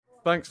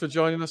Thanks for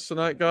joining us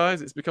tonight,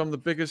 guys. It's become the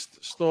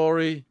biggest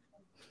story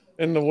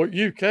in the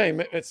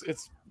UK.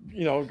 It's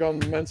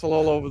gone mental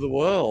all over the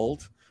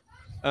world.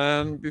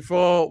 And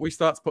before we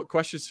start to put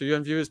questions to you,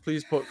 and viewers,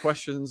 please put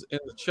questions in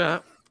the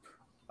chat.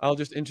 I'll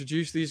just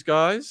introduce these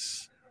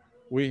guys.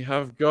 We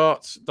have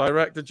got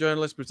director,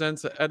 journalist,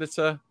 presenter,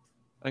 editor,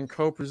 and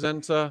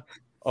co-presenter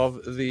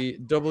of the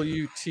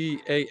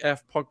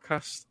WTAF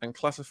podcast and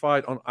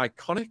classified on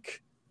Iconic,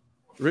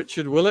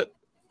 Richard Willett.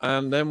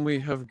 And then we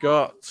have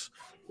got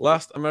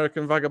Last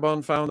American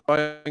Vagabond founder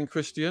Brian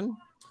Christian,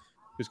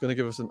 who's going to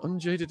give us an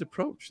unjaded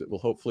approach that will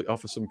hopefully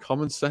offer some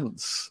common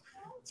sense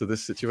to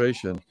this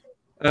situation.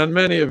 And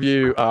many of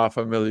you are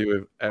familiar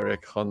with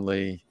Eric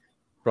Hunley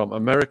from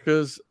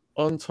America's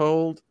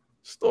Untold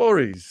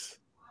Stories.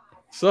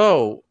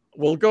 So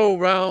we'll go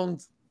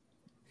round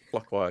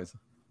clockwise.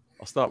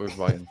 I'll start with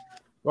Ryan.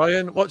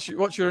 Ryan, what's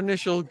your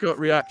initial gut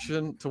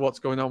reaction to what's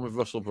going on with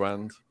Russell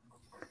Brand?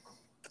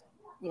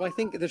 Well, I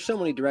think there's so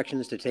many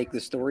directions to take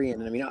this story.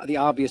 And I mean, the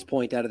obvious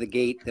point out of the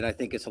gate that I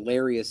think is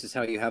hilarious is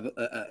how you have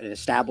an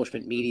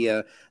establishment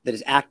media that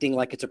is acting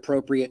like it's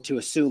appropriate to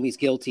assume he's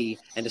guilty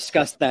and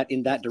discuss that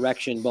in that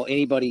direction, while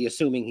anybody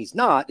assuming he's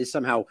not is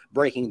somehow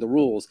breaking the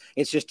rules.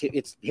 It's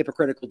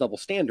hypocritical double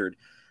standard.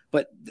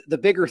 But the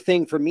bigger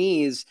thing for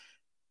me is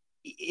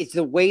it's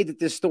the way that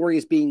this story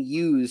is being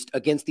used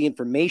against the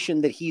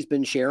information that he's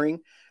been sharing,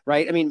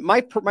 right? I mean,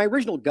 my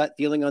original gut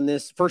feeling on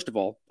this, first of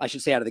all, I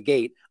should say out of the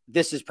gate,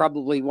 this is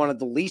probably one of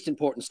the least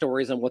important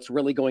stories on what's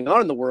really going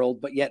on in the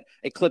world, but yet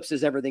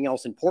eclipses everything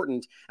else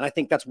important. And I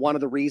think that's one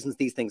of the reasons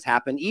these things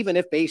happen, even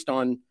if based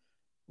on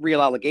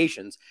real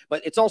allegations.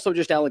 But it's also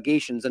just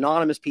allegations,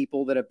 anonymous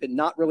people that have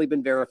not really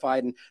been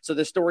verified. And so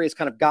this story has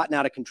kind of gotten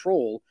out of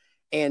control,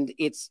 and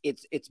it's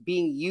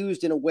being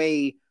used in a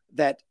way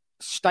that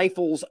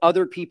stifles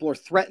other people or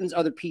threatens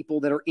other people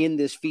that are in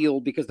this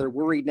field because they're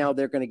worried now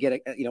they're going to get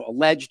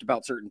alleged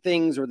about certain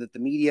things, or that the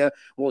media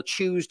will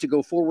choose to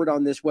go forward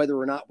on this whether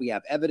or not we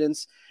have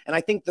evidence. And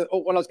I think that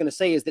what I was going to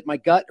say is that my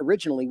gut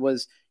originally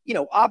was,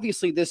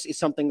 obviously this is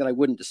something that I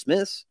wouldn't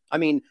dismiss. I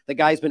mean, the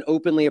guy's been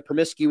openly a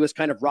promiscuous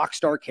kind of rock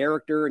star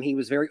character, and he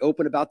was very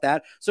open about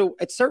that. So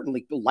it's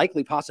certainly a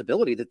likely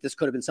possibility that this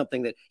could have been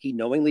something that he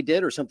knowingly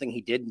did, or something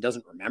he did and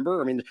doesn't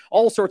remember. I mean,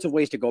 all sorts of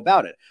ways to go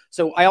about it.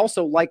 So I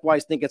also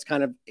likewise think it's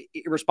kind of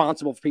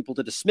irresponsible for people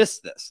to dismiss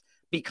this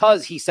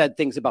because he said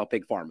things about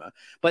Big Pharma.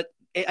 But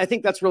I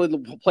think that's really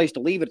the place to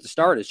leave it at the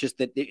start. It's just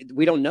that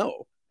we don't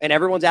know. And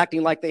everyone's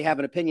acting like they have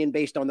an opinion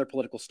based on their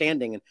political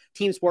standing, and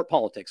team sport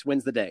politics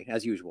wins the day,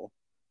 as usual.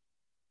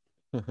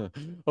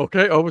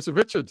 Okay, over to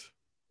Richard.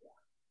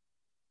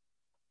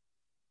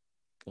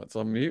 Let's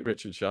unmute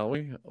Richard, shall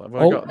we? There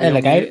we go.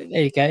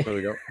 There you go. There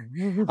we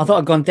go. I thought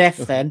I'd gone deaf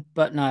then,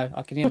 but no,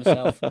 I can hear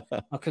myself.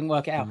 I couldn't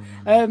work it out.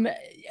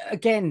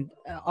 Again,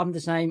 I'm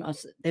the same.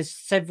 There's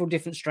several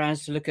different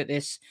strands to look at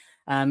this.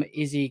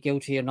 Is he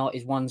guilty or not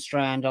is one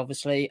strand,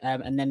 obviously.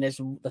 And then there's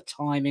the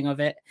timing of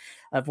it,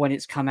 of when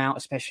it's come out,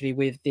 especially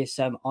with this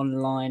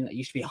online, it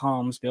used to be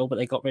harms bill, but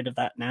they got rid of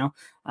that now.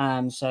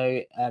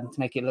 To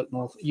make it look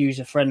more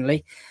user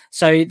friendly.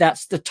 So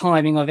that's the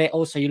timing of it.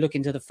 Also, you look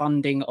into the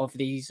funding of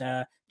these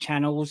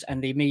channels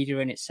and the media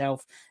in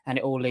itself, and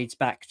it all leads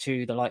back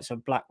to the likes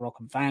of BlackRock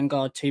and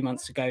Vanguard. 2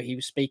 months ago, he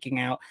was speaking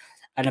out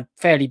at a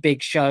fairly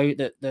big show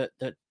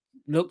that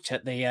looked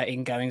at the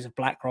ingoings of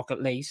BlackRock,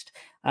 at least.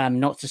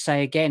 Not to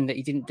say again that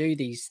he didn't do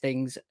these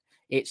things.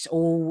 It's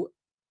all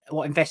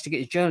what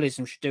investigative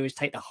journalism should do, is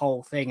take the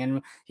whole thing,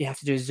 and you have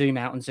to do a zoom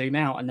out,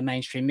 and the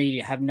mainstream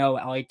media have no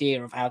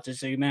idea of how to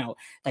zoom out.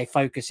 They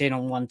focus in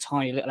on one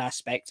tiny little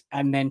aspect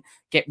and then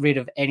get rid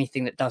of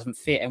anything that doesn't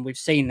fit. And we've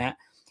seen that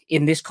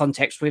in this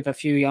context with a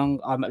few young,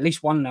 at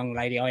least one young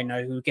lady I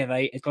know who gave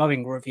a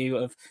glowing review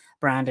of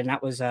Brand, and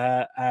that was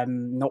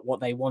not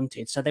what they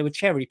wanted. So they were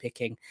cherry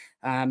picking,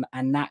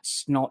 and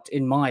that's not,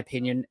 in my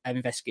opinion,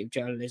 investigative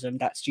journalism.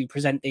 That's you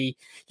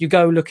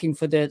go looking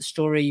for the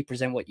story, you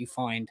present what you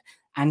find.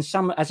 And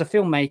as a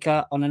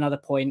filmmaker, on another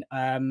point,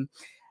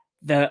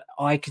 that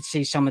I could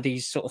see some of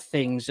these sort of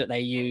things that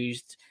they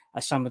used,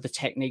 some of the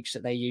techniques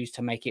that they used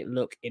to make it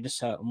look in a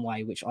certain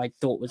way, which I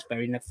thought was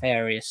very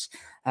nefarious.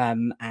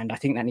 And I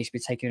think that needs to be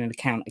taken into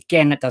account.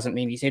 Again, that doesn't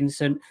mean he's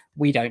innocent.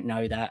 We don't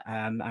know that.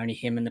 Only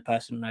him and the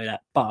person know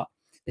that. But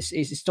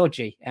it's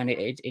dodgy, and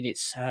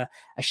it's a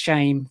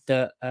shame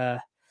that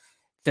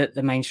that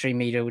the mainstream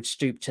media would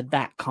stoop to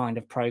that kind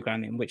of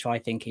programming, which I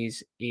think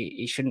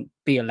it shouldn't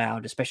be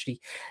allowed. Especially,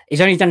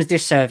 it's only done a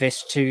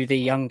disservice to the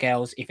young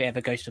girls if it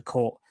ever goes to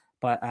court.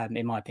 But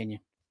in my opinion.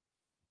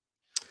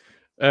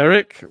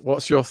 Eric,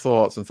 what's your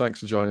thoughts? And thanks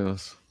for joining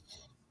us.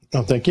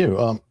 Oh, thank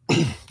you.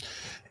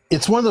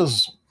 It's one of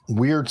those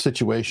weird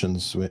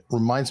situations. It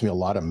reminds me a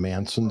lot of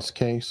Manson's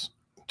case,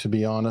 to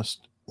be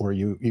honest, where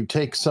you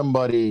take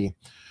somebody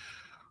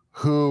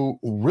who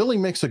really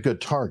makes a good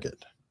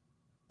target.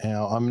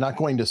 Now, I'm not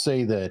going to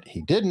say that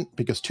he didn't,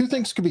 because two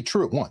things could be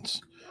true at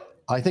once.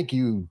 I think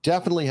you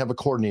definitely have a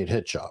coordinated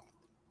hit job.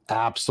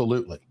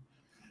 Absolutely.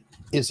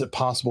 Is it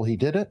possible he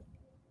did it?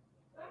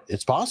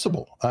 It's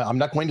possible. I'm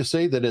not going to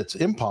say that it's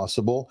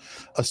impossible,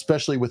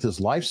 especially with his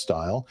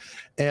lifestyle.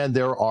 And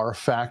there are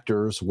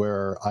factors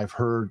where I've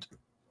heard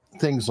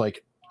things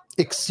like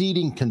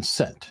exceeding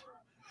consent,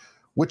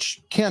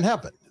 which can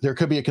happen. There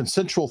could be a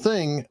consensual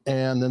thing,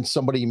 and then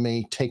somebody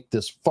may take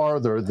this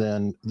farther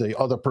than the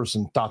other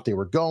person thought they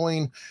were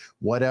going,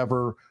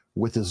 whatever,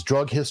 with his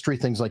drug history,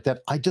 things like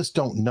that. I just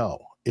don't know.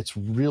 It's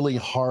really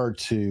hard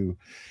to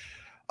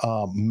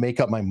make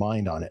up my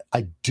mind on it.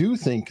 I do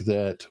think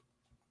that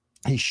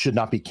he should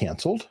not be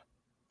canceled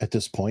at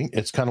this point.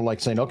 It's kind of like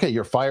saying, okay,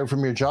 you're fired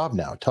from your job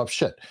now. Tough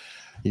shit.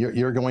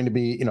 You're going to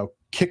be,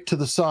 kicked to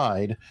the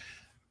side,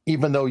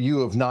 even though you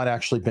have not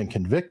actually been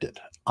convicted.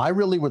 I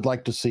really would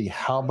like to see,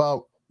 how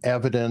about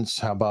evidence?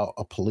 How about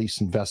a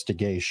police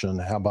investigation?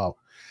 How about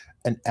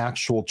an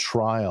actual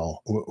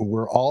trial?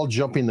 We're all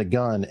jumping the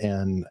gun,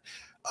 and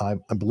I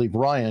believe,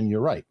 Ryan, you're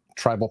right.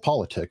 Tribal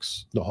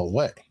politics the whole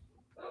way.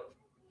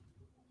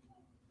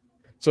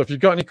 So if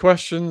you've got any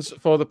questions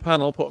for the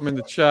panel, put them in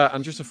the chat.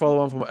 And just to follow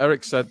on from what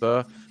Eric said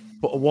there,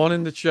 put a 1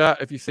 in the chat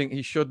if you think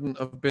he shouldn't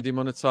have been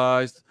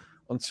demonetized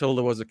until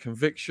there was a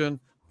conviction.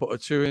 Put a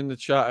 2 in the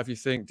chat if you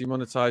think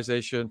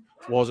demonetization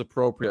was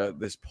appropriate at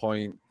this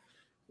point.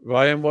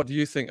 Ryan, what do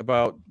you think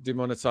about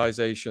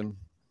demonetization?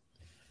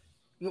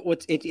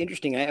 It's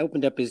interesting. I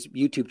opened up his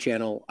YouTube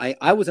channel.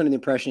 I was under the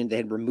impression they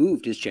had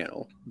removed his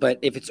channel, but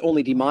if it's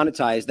only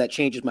demonetized, that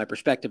changes my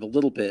perspective a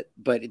little bit.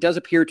 But it does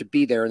appear to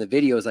be there in the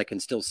videos. I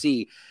can still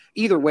see.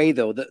 Either way,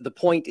 though, the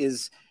point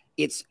is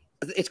it's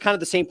kind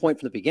of the same point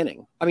from the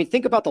beginning. I mean,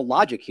 think about the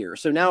logic here.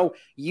 So now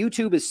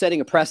YouTube is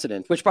setting a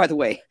precedent, which, by the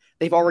way,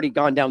 they've already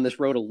gone down this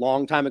road a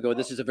long time ago.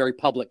 This is a very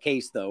public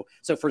case, though.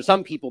 So for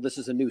some people, this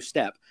is a new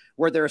step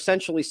where they're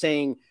essentially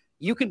saying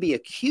you can be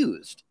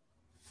accused,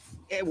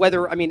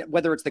 whether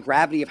it's the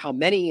gravity of how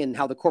many and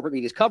how the corporate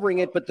media is covering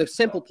it. But the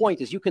simple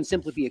point is you can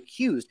simply be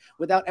accused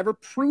without ever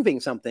proving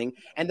something.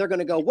 And they're going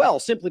to go, well,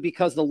 simply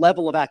because the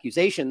level of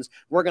accusations,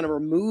 we're going to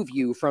remove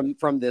you from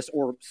this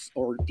or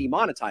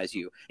demonetize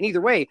you. And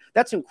either way,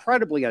 that's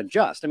incredibly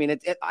unjust. I mean,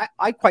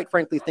 I quite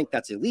frankly think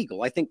that's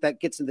illegal. I think that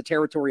gets in the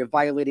territory of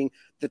violating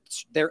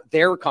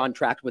their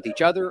contract with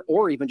each other,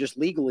 or even just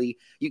legally,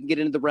 you can get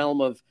into the realm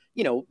of,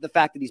 the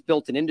fact that he's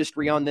built an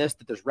industry on this,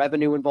 that there's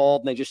revenue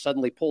involved, and they just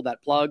suddenly pull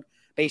that plug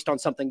based on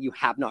something you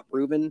have not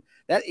proven.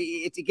 That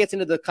it gets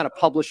into the kind of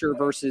publisher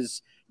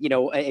versus,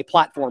 a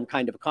platform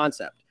kind of a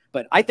concept.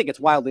 But I think it's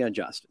wildly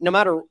unjust. No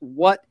matter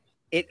what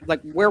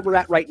where we're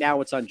at right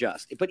now, it's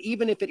unjust. But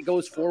even if it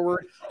goes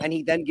forward and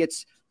he then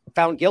gets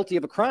found guilty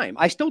of a crime,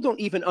 I still don't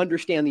even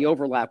understand the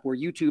overlap where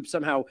YouTube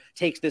somehow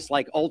takes this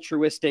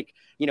altruistic,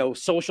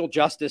 social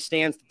justice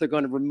stance that they're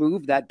going to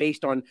remove that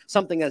based on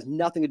something that has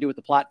nothing to do with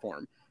the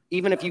platform.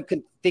 Even if you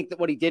can think that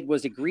what he did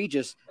was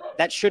egregious,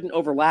 that shouldn't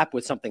overlap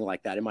with something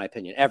like that, in my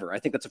opinion, ever. I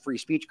think that's a free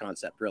speech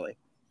concept, really.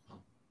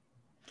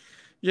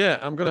 Yeah,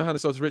 I'm going to hand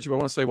this over to Richard, but I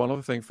want to say one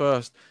other thing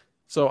first.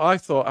 So I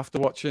thought, after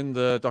watching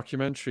the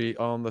documentary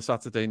on the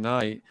Saturday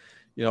night,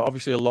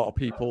 obviously a lot of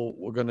people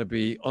were going to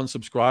be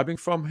unsubscribing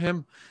from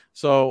him.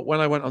 So when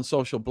I went on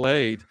Social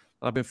Blade,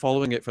 and I've been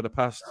following it for the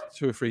past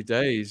 2 or 3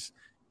 days,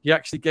 he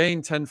actually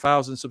gained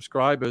 10,000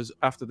 subscribers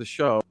after the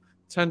show,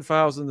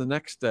 10,000 the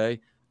next day,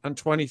 and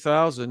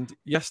 20,000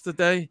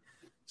 yesterday.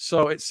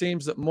 So it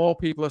seems that more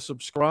people are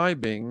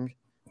subscribing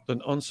than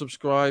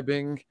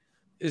unsubscribing.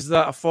 Is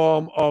that a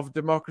form of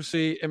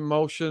democracy in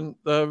motion,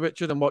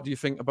 Richard? And what do you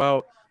think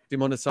about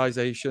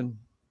demonetization?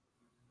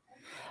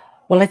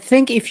 Well, I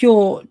think if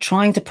you're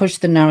trying to push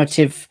the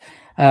narrative,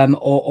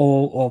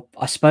 or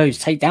I suppose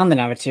take down the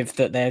narrative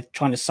that they're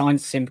trying to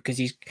silence him because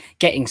he's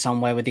getting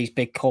somewhere with these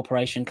big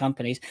corporation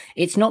companies,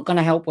 it's not going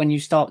to help when you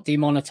start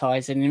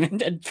demonetizing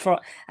him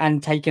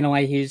and taking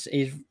away his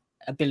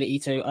ability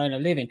to earn a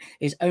living.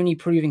 Is only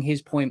proving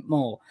his point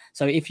more.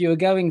 So if you're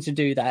going to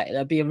do that,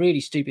 it'd be a really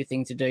stupid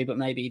thing to do, but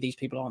maybe these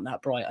people aren't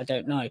that bright. I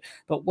don't know.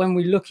 But when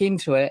we look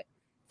into it,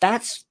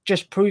 that's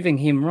just proving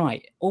him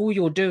right. All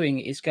you're doing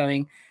is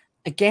going,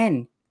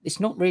 again, it's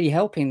not really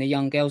helping the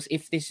young girls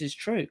if this is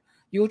true.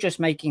 You're just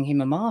making him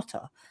a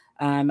martyr.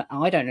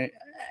 I don't know.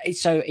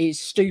 So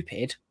it's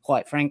stupid,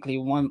 quite frankly,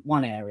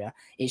 one area.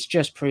 It's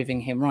just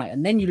proving him right.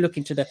 And then you look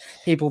into the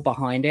people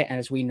behind it, and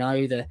as we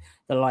know, the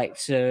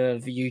likes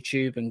of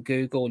YouTube and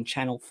Google and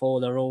Channel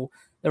 4, they're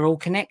all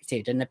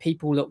connected. And the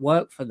people that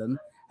work for them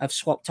have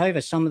swapped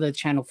over. Some of the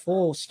Channel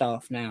 4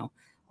 staff now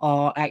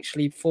are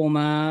actually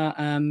former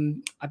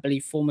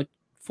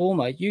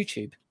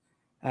YouTube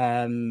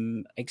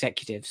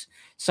executives.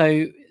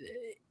 So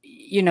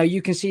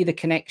you can see the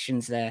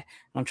connections there.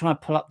 I'm trying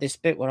to pull up this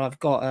bit where I've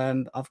got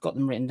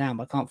them written down,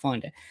 but I can't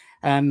find it.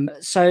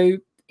 So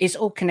it's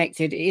all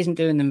connected. It isn't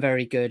doing them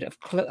very good. Of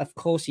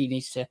course, he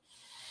needs to.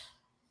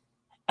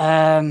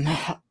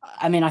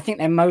 I think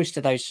that most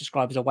of those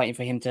subscribers are waiting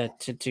for him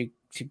to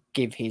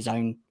give his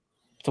own,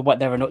 to what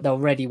they're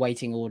already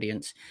waiting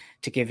audience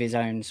to give his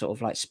own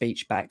sort of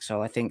speech back.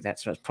 So I think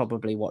that's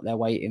probably what they're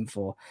waiting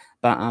for.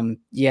 But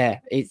yeah,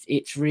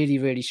 it's really,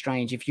 really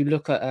strange. If you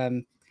look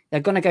at They're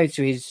going to go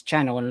to his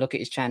channel and look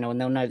at his channel, and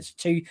they'll know it's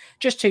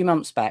just 2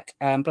 months back.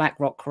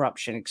 BlackRock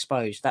corruption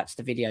exposed. That's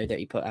the video that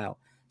he put out.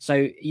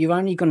 So you're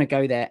only going to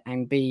go there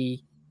and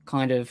be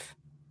kind of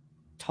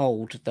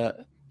told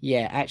that,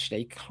 yeah,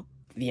 actually,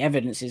 the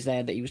evidence is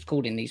there that he was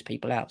calling these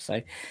people out.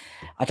 So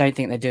I don't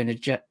think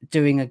they're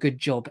doing a good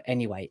job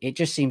anyway. It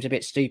just seems a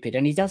bit stupid,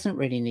 and he doesn't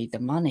really need the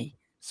money.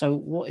 So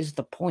what is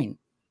the point?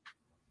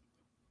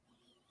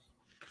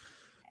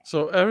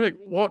 So, Eric,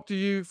 what do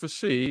you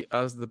foresee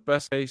as the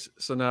best case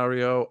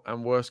scenario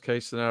and worst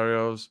case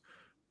scenarios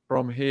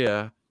from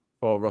here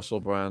for Russell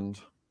Brand?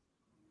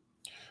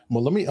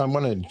 Well, I'm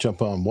going to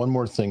jump on one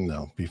more thing,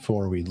 though,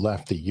 before we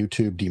left the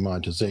YouTube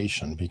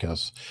demonetization,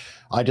 because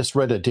I just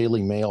read a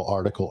Daily Mail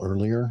article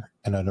earlier,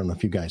 and I don't know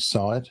if you guys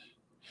saw it.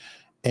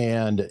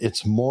 And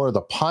it's more of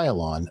the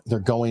pile-on. They're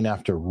going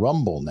after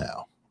Rumble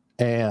now.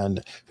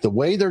 And the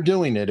way they're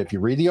doing it, if you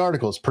read the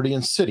article, it's pretty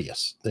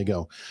insidious. They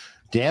go,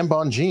 Dan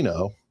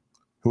Bongino,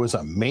 who is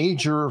a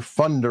major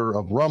funder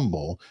of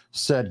Rumble,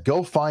 said,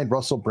 go find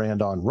Russell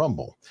Brand on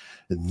Rumble.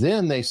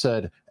 Then they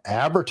said,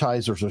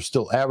 advertisers are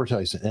still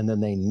advertising. And then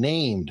they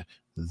named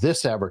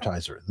this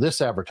advertiser,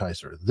 this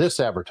advertiser,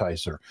 this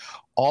advertiser,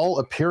 all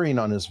appearing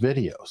on his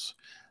videos.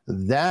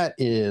 That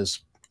is,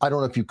 I don't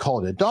know if you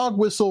call it a dog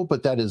whistle,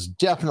 but that is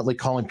definitely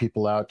calling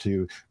people out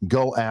to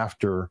go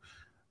after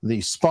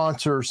the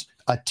sponsors,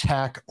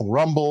 attack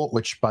Rumble,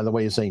 which, by the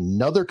way, is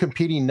another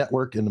competing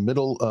network in the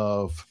middle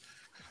of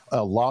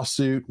a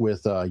lawsuit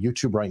with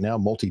YouTube right now,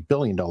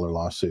 multi-billion-dollar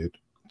lawsuit.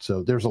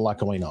 So there's a lot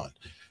going on.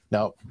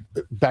 Now,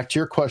 back to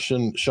your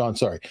question, Sean,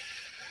 sorry.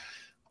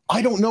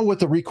 I don't know what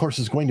the recourse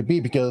is going to be,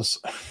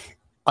 because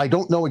I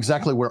don't know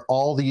exactly where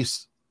all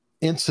these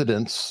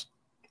incidents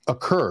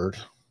occurred,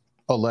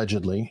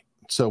 allegedly.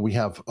 So we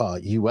have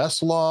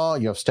U.S. law,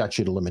 you have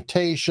statute of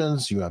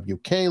limitations, you have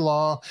U.K.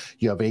 law,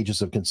 you have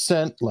ages of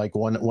consent, like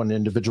one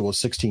individual is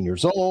 16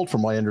 years old.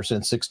 From what I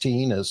understand,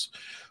 16 is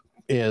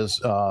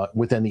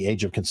within the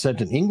age of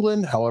consent in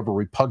England, however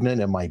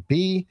repugnant it might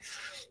be.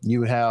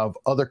 You have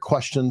other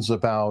questions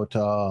about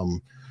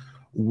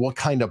what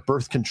kind of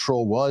birth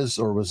control was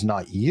or was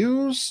not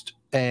used,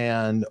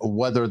 and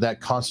whether that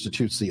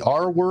constitutes the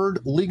R word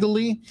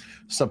legally.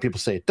 Some people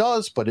say it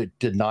does, but it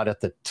did not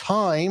at the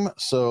time,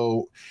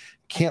 so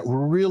can't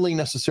really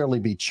necessarily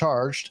be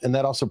charged. And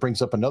that also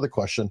brings up another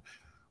question.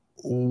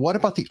 What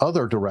about the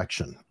other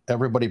direction?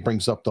 Everybody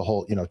brings up the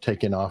whole,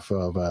 taking off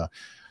of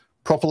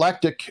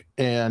prophylactic,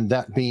 and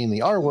that being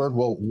the R word.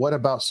 Well, what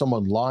about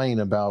someone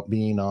lying about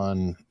being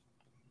on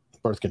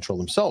birth control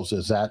themselves?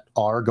 Is that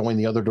R going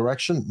the other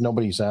direction?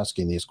 Nobody's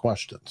asking these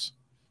questions.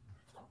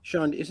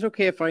 Sean, is it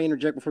okay if I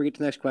interject before we get to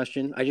the next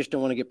question? I just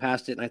don't want to get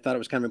past it, and I thought it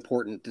was kind of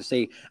important to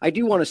say. I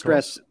do want to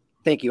stress,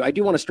 thank you. I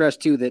do want to stress,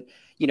 too, that,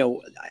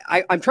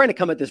 I'm trying to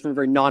come at this from a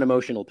very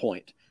non-emotional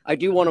point. I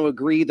do want to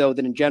agree, though,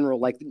 that in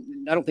general, I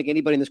don't think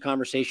anybody in this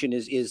conversation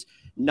is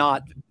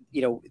not,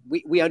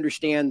 we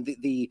understand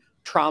the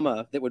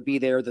trauma that would be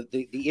there,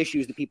 the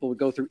issues that people would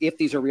go through if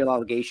these are real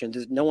allegations.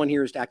 No one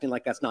here is acting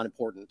like that's not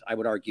important, I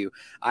would argue.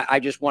 I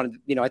just wanted,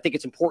 I think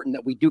it's important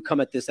that we do come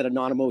at this at a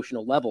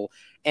non-emotional level.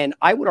 And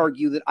I would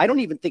argue that I don't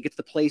even think it's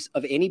the place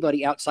of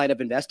anybody outside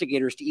of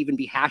investigators to even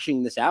be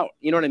hashing this out.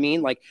 You know what I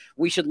mean? Like,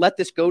 we should let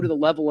this go to the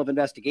level of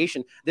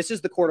investigation. This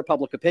is the court of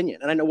public opinion.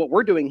 And I know what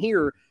we're doing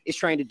here is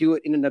trying to do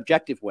it in an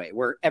objective way,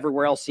 where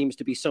everywhere else seems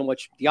to be so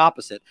much the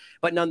opposite.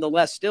 But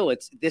nonetheless, still,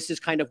 this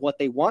is kind of what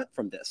they want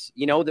from this,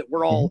 that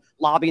we're all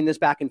lobbying this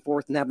back and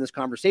forth and having this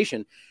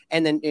conversation.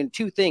 And then in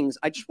two things,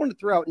 I just wanted to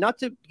throw out, not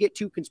to get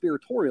too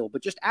conspiratorial,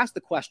 but just ask the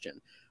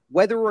question,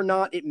 whether or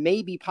not it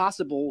may be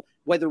possible,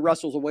 whether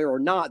Russell's aware or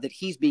not, that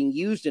he's being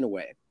used in a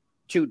way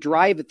to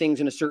drive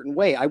things in a certain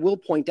way. I will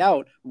point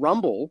out,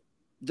 Rumble,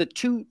 the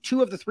two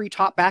of the three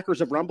top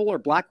backers of Rumble are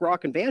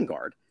BlackRock and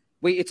Vanguard.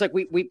 We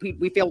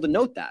failed to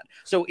note that.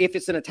 So if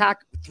it's an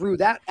attack through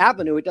that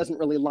avenue, it doesn't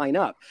really line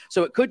up.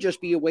 So it could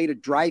just be a way to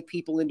drive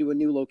people into a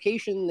new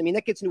location. I mean,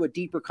 that gets into a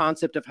deeper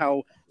concept of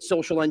how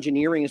social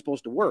engineering is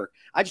supposed to work.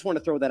 I just want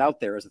to throw that out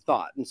there as a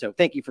thought. And so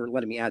thank you for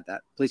letting me add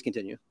that. Please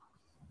continue.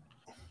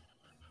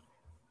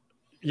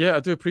 Yeah, I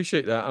do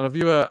appreciate that. And a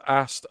viewer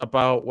asked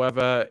about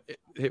whether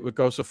it would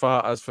go so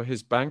far as for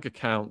his bank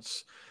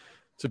accounts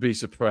to be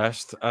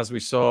suppressed, as we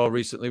saw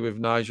recently with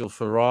Nigel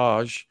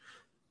Farage.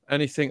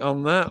 Anything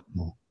on that?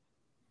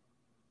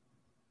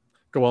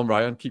 Go on,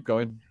 Ryan. Keep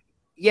going.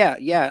 Yeah.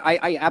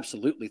 I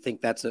absolutely think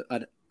that's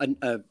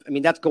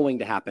that's going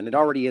to happen. It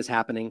already is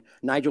happening.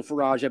 Nigel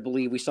Farage, I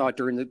believe we saw it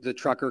during the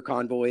trucker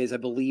convoys. I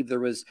believe there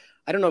was,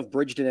 I don't know if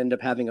Bridgeton ended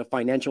up having a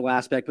financial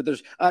aspect, but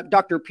there's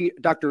Dr.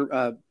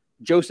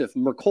 Joseph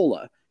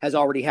Mercola has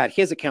already had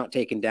his account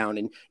taken down,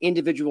 and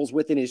individuals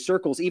within his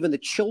circles, even the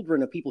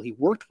children of people he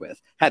worked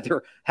with, had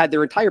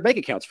their entire bank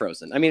accounts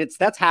frozen. I mean,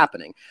 that's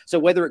happening. So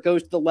whether it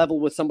goes to the level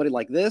with somebody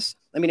like this,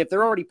 I mean, if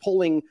they're already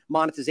pulling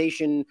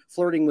monetization,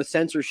 flirting with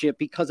censorship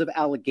because of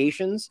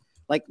allegations,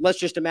 Like, let's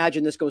just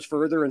imagine this goes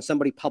further and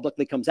somebody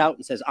publicly comes out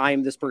and says, I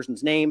am this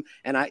person's name.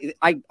 And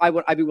I'd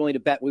be willing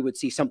to bet we would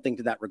see something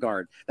to that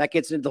regard. That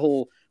gets into the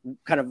whole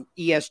kind of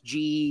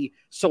ESG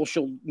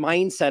social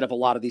mindset of a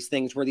lot of these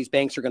things, where these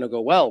banks are going to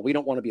go, well, we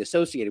don't want to be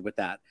associated with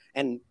that.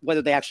 And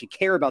whether they actually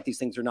care about these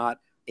things or not,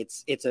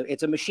 it's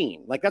a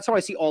machine. Like, that's how I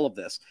see all of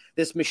this.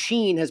 This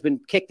machine has been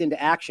kicked into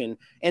action,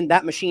 and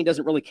that machine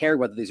doesn't really care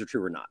whether these are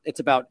true or not. It's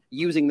about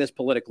using this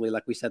politically,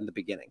 like we said in the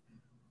beginning,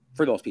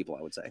 for those people,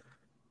 I would say.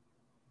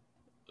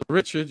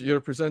 Richard, you're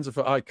a presenter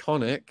for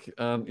Iconic,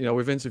 and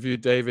we've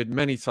interviewed David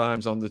many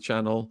times on the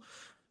channel,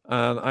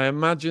 and I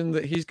imagine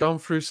that he's gone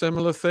through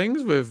similar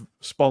things with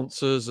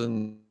sponsors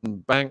and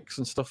banks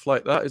and stuff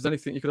like that. Is there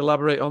anything you could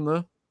elaborate on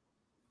there?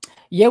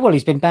 Yeah, well,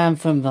 he's been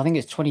banned from, I think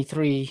it's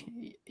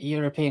 23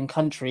 European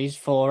countries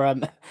for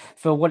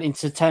wanting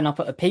to turn up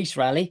at a peace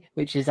rally,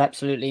 which is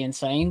absolutely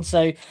insane.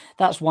 So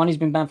that's one. He's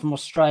been banned from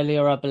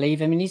Australia, I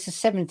believe. I mean, he's a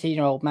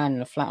 17-year-old man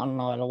in a flat on an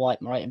Isle of Wight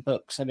writing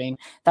books. I mean,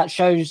 that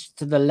shows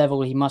to the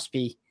level he must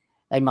be.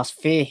 They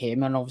must fear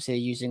him, and obviously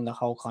using the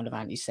whole kind of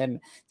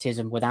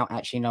anti-Semitism without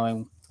actually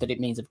knowing that it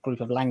means a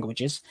group of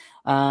languages.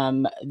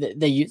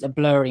 They use a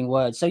blurring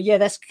word. So yeah,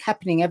 that's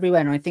happening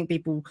everywhere, and I think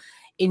people,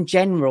 in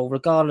general,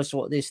 regardless of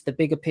what the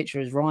bigger picture,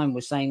 as Ryan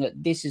was saying,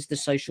 that this is the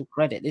social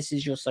credit. This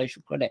is your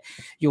social credit.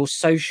 Your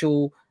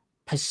social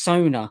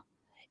persona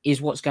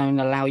is what's going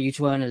to allow you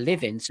to earn a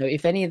living. So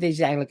if any of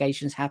these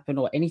allegations happen,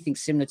 or anything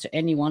similar to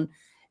anyone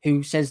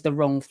who says the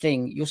wrong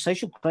thing, your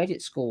social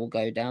credit score will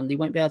go down. They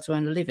won't be able to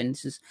earn a living.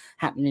 This is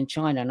happening in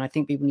China. And I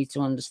think people need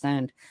to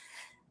understand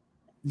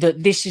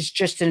that this is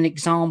just an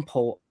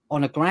example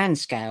on a grand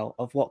scale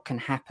of what can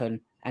happen.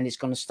 And it's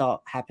going to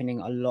start happening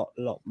a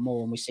lot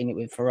more. And we've seen it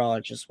with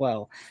Farage as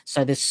well.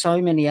 So there's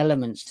so many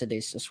elements to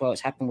this as well.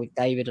 It's happened with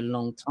David a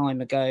long time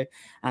ago.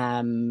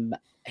 And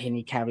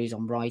he carries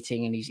on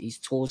writing, and his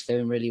tour's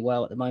doing really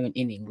well at the moment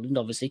in England.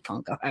 Obviously,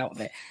 can't go out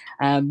of it.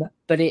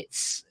 But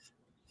it's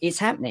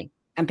happening.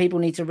 And people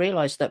need to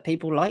realize that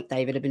people like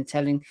David have been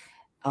telling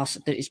us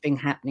that it's been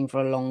happening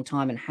for a long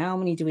time. And how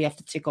many do we have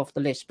to tick off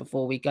the list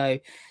before we go?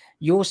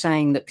 You're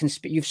saying that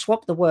you've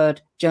swapped the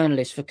word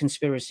journalist for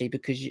conspiracy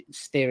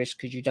theorist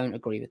because you don't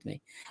agree with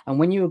me. And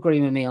when you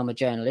agree with me, I'm a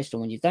journalist.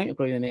 And when you don't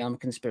agree with me, I'm a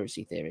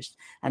conspiracy theorist.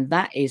 And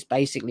that is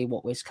basically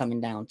what we're coming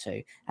down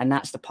to. And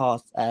that's the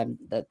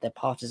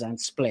partisan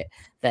split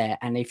there.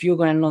 And if you're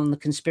going on the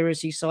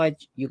conspiracy side,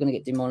 you're going to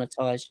get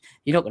demonetized.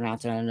 You're not going to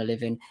have to earn a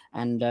living.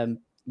 And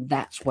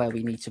that's where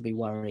we need to be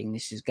worrying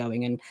this is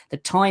going. And the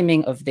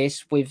timing of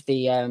this with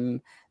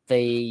the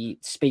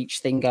speech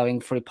thing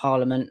going through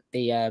Parliament,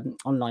 the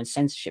online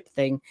censorship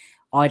thing,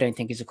 I don't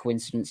think is a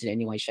coincidence in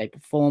any way, shape, or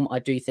form. I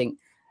do think,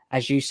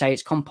 as you say,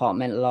 it's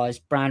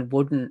compartmentalized. Brand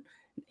wouldn't.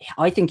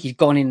 I think he's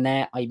gone in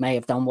there. He may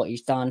have done what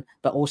he's done,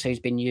 but also he's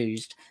been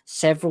used.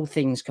 Several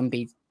things can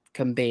be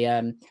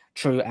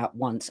true at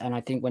once. And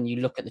I think when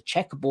you look at the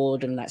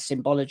checkerboard and that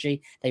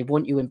symbology, they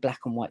want you in black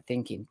and white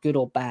thinking, good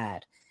or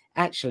bad.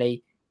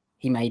 Actually,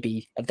 he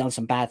maybe have done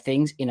some bad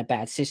things in a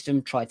bad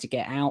system, tried to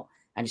get out,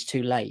 and it's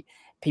too late.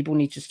 People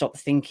need to stop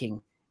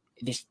thinking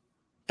this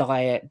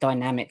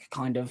dynamic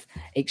kind of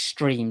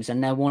extremes,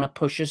 and they want to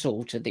push us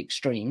all to the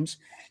extremes.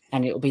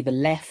 And it'll be the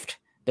left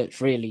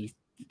that's really,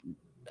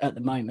 at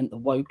the moment, the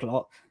woke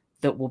lot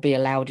that will be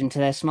allowed into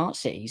their smart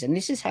cities. And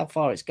this is how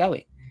far it's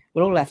going.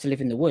 We'll all have to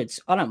live in the woods.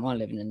 I don't mind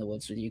living in the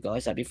woods with you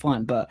guys. That'd be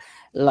fine. But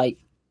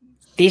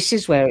this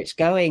is where it's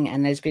going.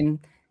 And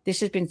this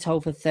has been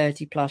told for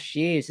 30 plus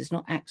years. It's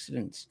not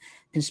accidents.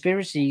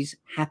 Conspiracies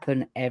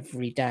happen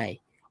every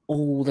day,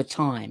 all the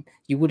time.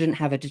 You wouldn't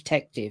have a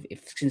detective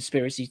if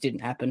conspiracies didn't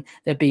happen.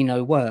 There'd be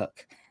no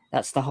work.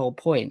 That's the whole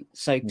point.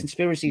 So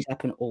conspiracies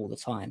happen all the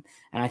time.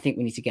 And I think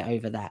we need to get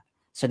over that.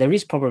 So there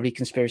is probably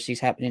conspiracies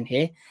happening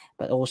here,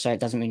 but also it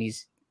doesn't mean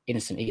he's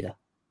innocent either.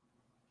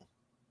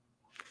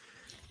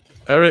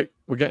 Eric,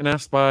 we're getting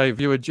asked by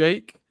viewer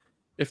Jake,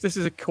 if this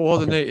is a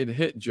coordinated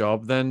hit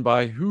job, then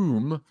by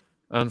whom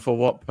and for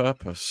what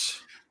purpose?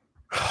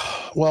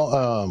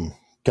 Well,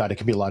 God, it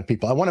could be a lot of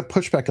people. I want to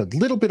push back a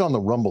little bit on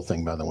the Rumble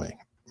thing, by the way,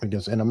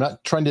 and I'm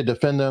not trying to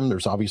defend them.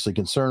 There's obviously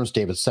concerns.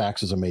 David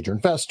Sachs is a major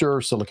investor,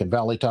 Silicon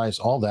Valley ties,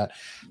 all that.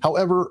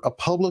 However, a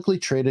publicly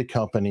traded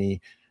company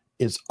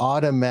is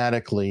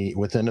automatically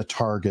within a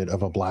target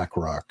of a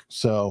BlackRock.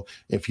 So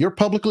if you're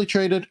publicly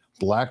traded,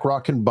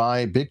 BlackRock can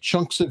buy big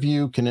chunks of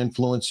you, can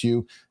influence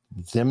you.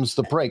 Them's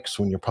the breaks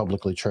when you're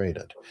publicly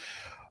traded.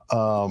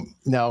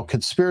 Now,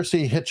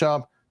 conspiracy hit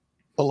job.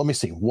 Well, let me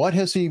see. What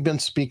has he been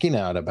speaking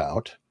out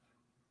about?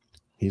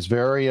 He's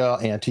very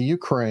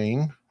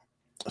anti-Ukraine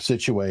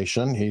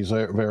situation. He's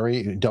a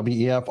very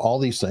WEF, all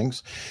these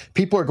things.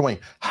 People are going,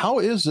 how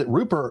is it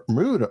Rupert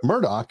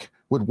Murdoch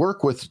would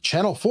work with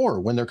Channel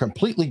 4 when they're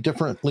completely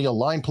differently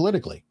aligned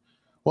politically?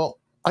 Well,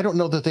 I don't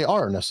know that they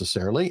are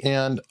necessarily.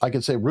 And I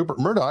can say Rupert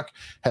Murdoch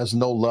has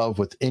no love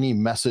with any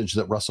message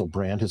that Russell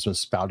Brand has been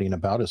spouting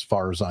about, as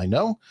far as I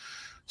know.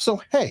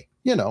 So, hey,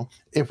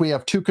 if we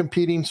have two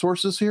competing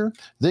sources here,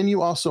 then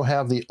you also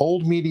have the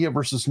old media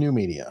versus new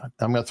media.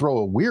 I'm going to throw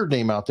a weird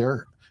name out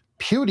there,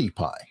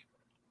 PewDiePie.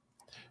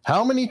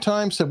 How many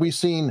times have we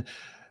seen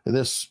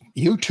this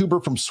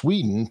YouTuber from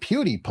Sweden,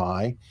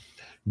 PewDiePie,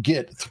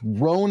 get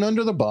thrown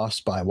under the bus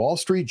by Wall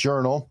Street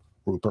Journal,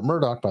 Rupert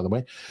Murdoch, by the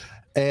way,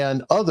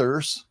 and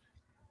others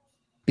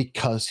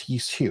because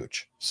he's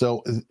huge?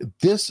 So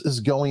this is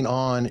going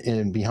on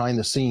in behind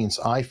the scenes,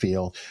 I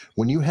feel,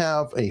 when you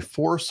have a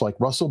force like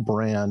Russell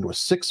Brand with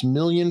 6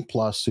 million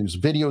plus, whose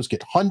videos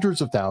get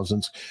hundreds of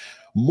thousands,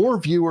 more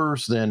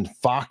viewers than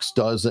Fox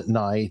does at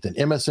night, than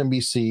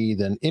MSNBC,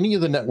 than any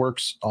of the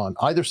networks on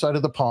either side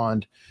of the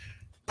pond,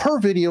 per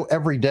video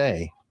every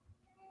day.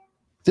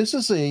 This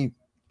is a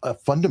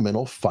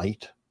fundamental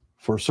fight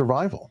for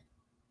survival.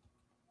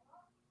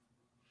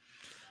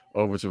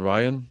 Over to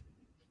Ryan.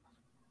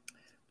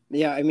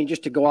 Yeah, I mean,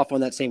 just to go off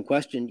on that same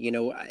question, you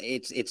know,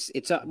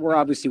 we're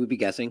obviously would be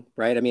guessing,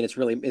 right? I mean, it's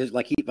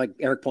like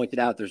Eric pointed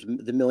out, there's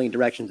the million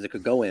directions that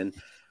could go in,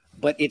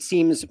 but it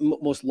seems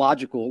most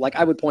logical. Like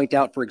I would point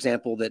out, for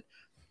example, that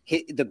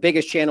the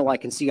biggest channel I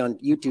can see on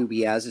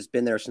YouTube has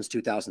been there since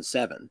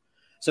 2007.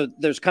 So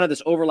there's kind of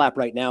this overlap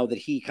right now that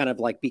he kind of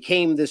like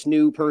became this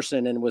new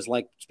person and was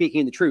like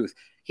speaking the truth.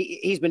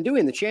 He's been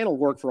doing the channel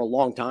work for a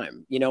long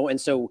time, you know?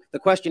 And so the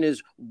question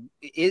is,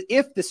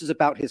 if this is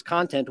about his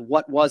content,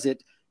 what was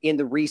it in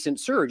the recent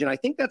surge? And I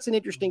think that's an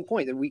interesting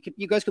point that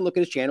you guys can look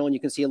at his channel and you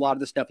can see a lot of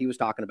the stuff he was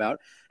talking about.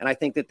 And I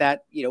think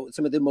that, you know,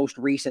 some of the most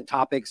recent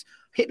topics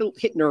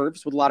hit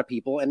nerves with a lot of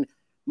people. And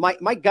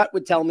my gut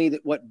would tell me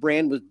that what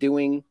Brand was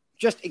doing,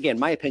 just again,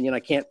 my opinion, I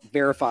can't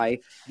verify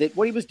that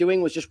what he was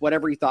doing was just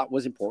whatever he thought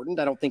was important.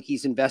 I don't think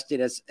he's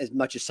invested as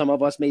much as some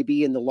of us may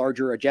be in the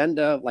larger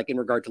agenda, like in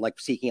regard to like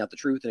seeking out the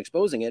truth and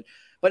exposing it.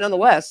 But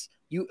nonetheless,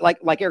 you like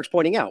Eric's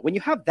pointing out, when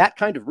you have that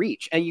kind of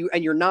reach and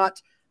you're not,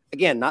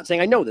 again, not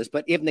saying I know this,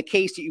 but in the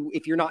case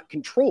if you're not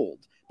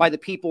controlled by the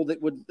people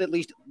that would at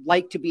least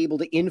like to be able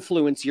to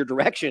influence your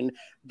direction,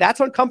 that's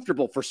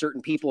uncomfortable for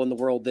certain people in the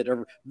world that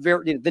are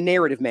the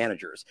narrative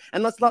managers.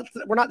 And this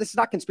is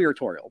not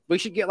conspiratorial. We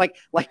should get like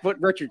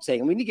what Richard's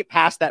saying. We need to get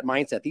past that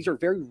mindset. These are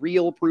very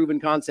real, proven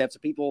concepts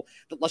of people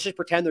that let's just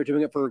pretend they're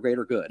doing it for a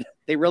greater good.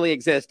 They really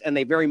exist, and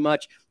they very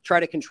much try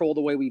to control the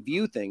way we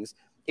view things.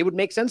 It would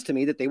make sense to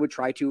me that they would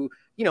try to,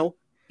 you know,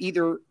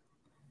 either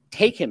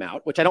take him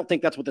out, which I don't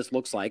think that's what this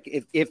looks like.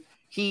 If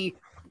he,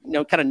 you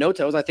know, kind of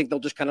no-toes, I think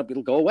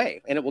it'll go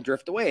away and it will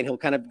drift away and he'll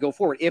kind of go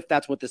forward if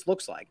that's what this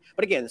looks like.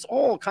 But again, it's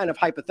all kind of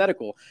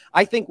hypothetical.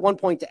 I think one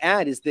point to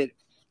add is that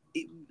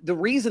the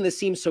reason this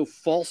seems so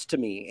false to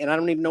me, and I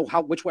don't even know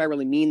which way I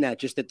really mean that,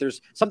 just that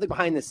there's something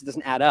behind this that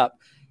doesn't add up.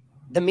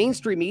 The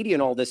mainstream media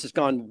and all this has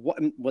gone,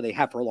 well, they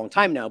have for a long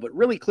time now, but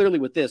really clearly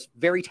with this,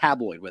 very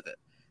tabloid with it.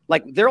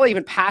 Like they're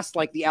even past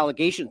like the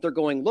allegations. They're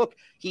going, look,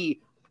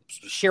 he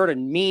shared a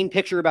mean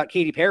picture about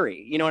Katy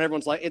Perry, you know, and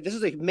everyone's like, this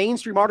is a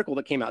mainstream article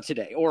that came out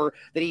today, or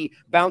that he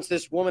bounced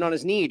this woman on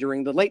his knee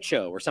during the Late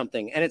Show or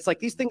something. And it's like,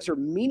 these things are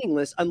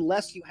meaningless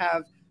unless you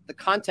have the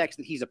context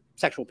that he's a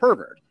sexual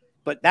pervert,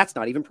 but that's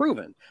not even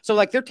proven. So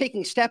like they're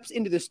taking steps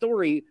into the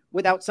story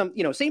without some,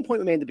 you know, same point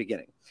we made in the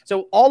beginning.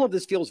 So all of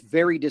this feels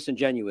very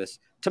disingenuous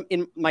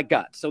in my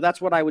gut. So that's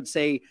what I would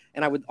say.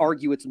 And I would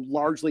argue it's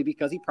largely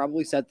because he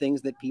probably said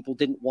things that people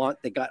didn't want.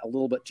 They got a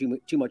little bit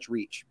too much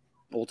reach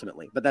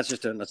ultimately, but that's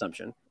just an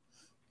assumption.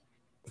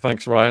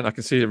 Thanks, Ryan. I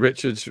can see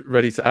Richard's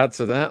ready to add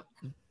to that.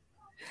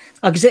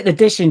 Because the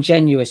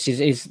disingenuous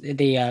is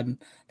the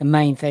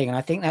main thing, and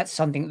I think that's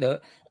something that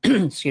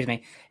excuse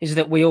me, is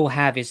that we all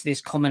have is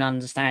this common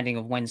understanding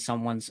of when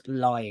someone's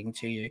lying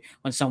to you,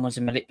 when someone's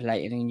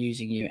manipulating and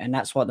using you, and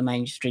that's what the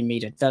mainstream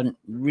media don't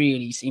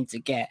really seem to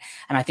get.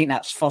 And I think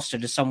that's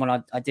fostered as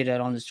someone I did an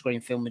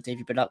on-the-screen film and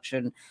TV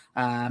production.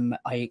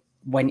 I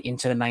went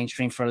into the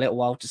mainstream for a little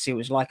while to see what it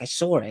was like. I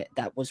saw it.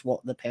 That was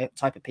what the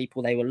type of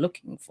people they were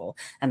looking for,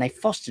 and they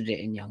fostered it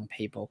in young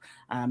people.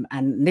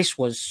 And this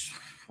was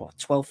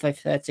 12,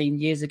 13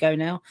 years ago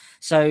now.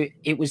 So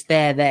it was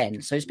there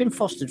then. So it's been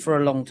fostered for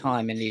a long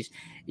time in these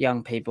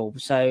young people.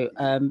 So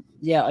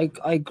yeah,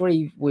 I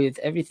agree with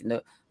everything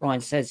that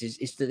Ryan says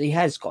is that he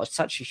has got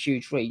such a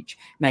huge reach.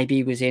 Maybe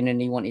he was in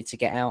and he wanted to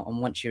get out,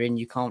 and once you're in,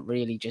 you can't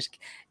really just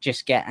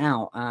get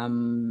out.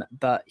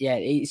 But yeah,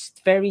 it's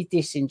very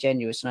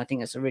disingenuous, and I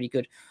think that's a really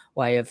good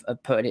way of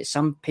putting it.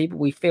 Some people,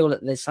 we feel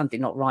that there's something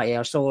not right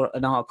here. I saw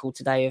an article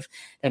today of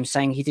them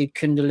saying he did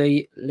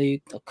Kundalini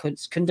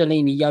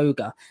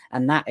yoga,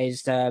 and that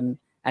is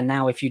and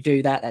now if you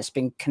do that, that's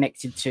been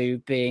connected to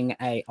being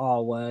a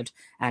R word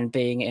and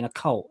being in a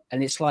cult.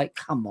 And it's like,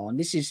 come on,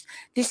 this is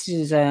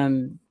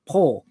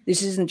poor.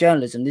 This isn't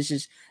journalism. This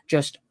is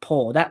just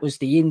poor. That was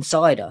the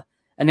insider.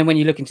 And then when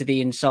you look into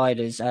the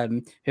insiders,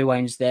 who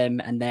owns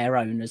them and their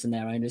owners,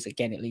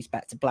 again, it leads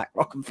back to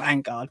BlackRock and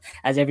Vanguard,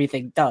 as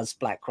everything does.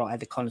 BlackRock had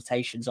the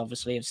connotations,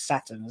 obviously, of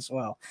Saturn as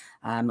well.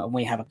 And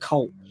we have a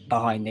cult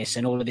behind this,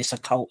 and all of this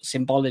occult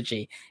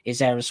symbology is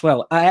there as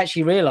well. I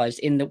actually realized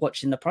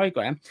watching the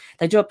program,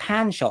 they do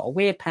a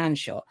weird pan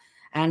shot.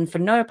 And for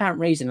no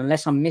apparent reason,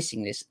 unless I'm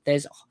missing this,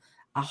 there's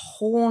a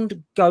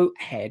horned goat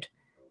head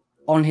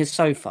on his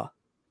sofa.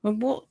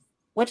 Well,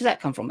 where does that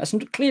come from? That's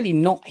clearly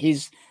not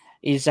his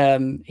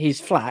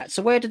flat.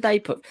 So where did they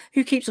put?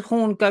 Who keeps a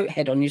horned goat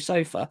head on your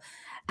sofa?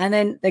 And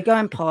then they're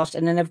going past,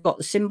 and then they've got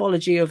the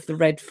symbology of the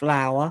red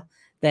flower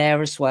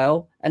there as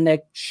well. And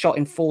they're shot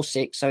in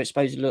 4:6, so it's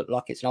supposed to look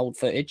like it's an old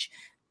footage.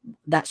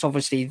 That's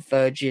obviously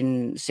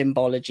Virgin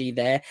symbology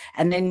there.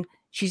 And then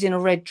she's in a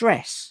red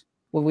dress.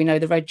 Well, we know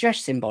the red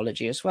dress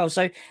symbology as well.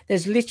 So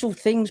there's little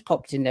things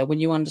popped in there when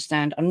you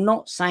understand. I'm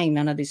not saying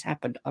none of this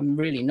happened. I'm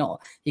really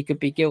not. He could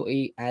be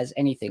guilty as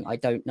anything. I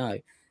don't know.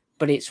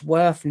 But it's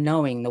worth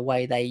knowing the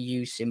way they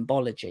use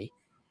symbology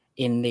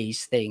in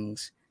these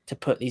things to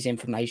put these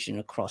information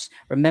across.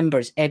 Remember,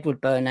 it's Edward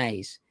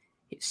Bernays.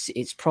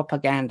 It's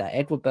propaganda.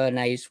 Edward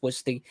Bernays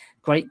was the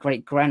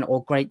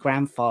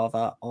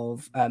great-grandfather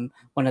of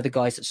one of the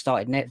guys that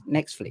started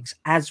Netflix,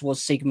 as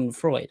was Sigmund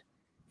Freud.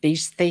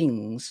 These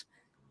things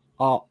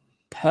are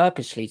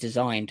purposely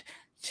designed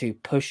to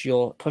push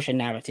a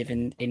narrative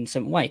in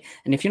some way.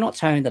 And if you're not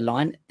towing the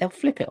line, they'll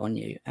flip it on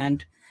you.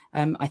 And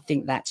I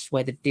think that's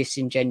where the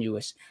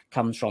disingenuous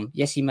comes from.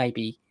 Yes, he may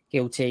be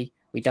guilty.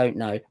 We don't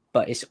know.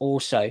 But it's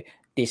also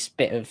this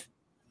bit of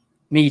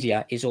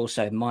media is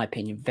also, in my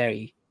opinion,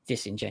 very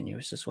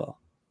disingenuous as well.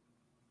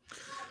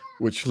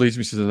 Which leads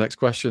me to the next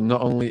question.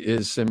 Not only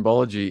is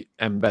symbology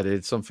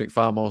embedded, something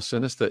far more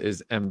sinister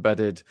is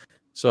embedded.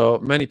 So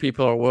many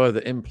people are aware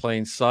that In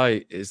Plain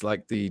Sight is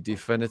like the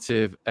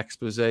definitive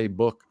expose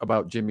book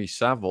about Jimmy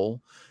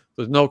Savile.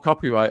 There's no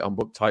copyright on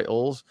book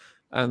titles,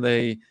 and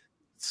they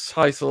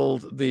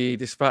titled the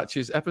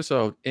Dispatches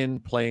episode In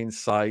Plain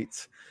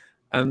Sight,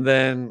 and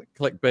then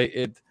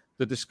clickbaited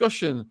the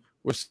discussion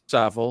with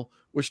Savile,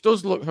 which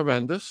does look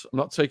horrendous. I'm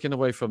not taking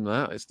away from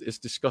that. It's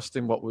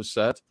disgusting what was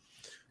said.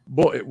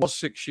 But it was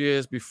 6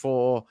 years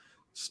before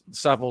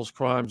Savile's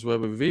crimes were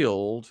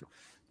revealed.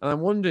 And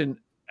I'm wondering,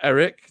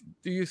 Eric,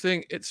 do you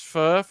think it's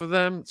fair for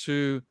them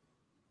to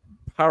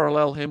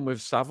parallel him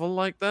with Savile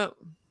like that?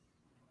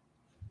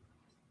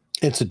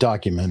 It's a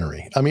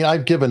documentary. I mean,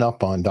 I've given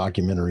up on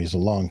documentaries a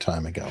long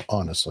time ago,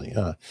 honestly.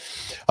 I'm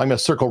going to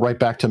circle right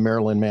back to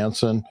Marilyn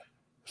Manson.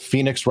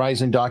 Phoenix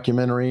Rising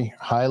documentary.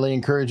 Highly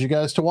encourage you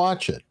guys to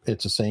watch it.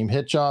 It's the same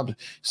hit job,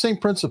 same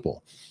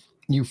principle.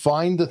 You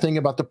find the thing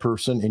about the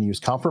person and use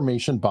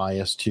confirmation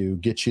bias to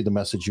get you the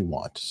message you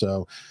want.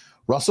 So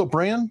Russell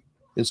Brand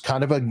is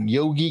kind of a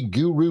yogi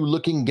guru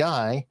looking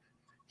guy.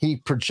 He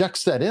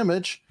projects that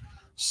image.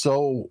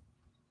 So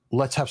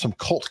let's have some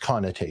cult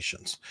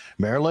connotations.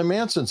 Marilyn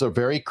Manson's a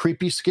very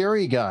creepy,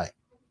 scary guy.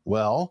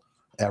 Well,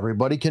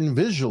 everybody can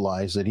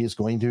visualize that he's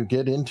going to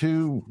get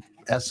into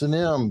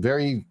S&M,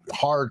 very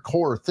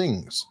hardcore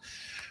things.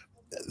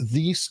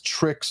 These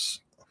tricks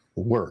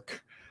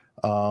work.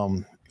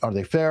 Are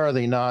they fair? Are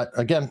they not?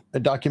 Again, a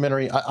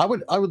documentary. I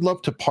would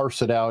love to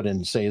parse it out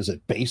and say, is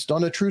it based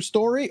on a true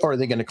story, or are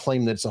they going to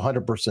claim that it's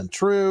 100%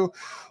 true,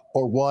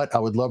 or what? I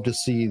would love to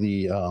see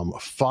the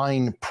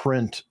fine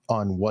print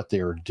on what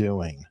they're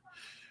doing,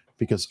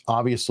 because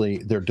obviously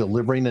they're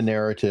delivering a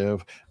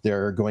narrative.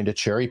 They're going to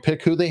cherry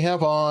pick who they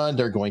have on.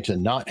 They're going to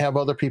not have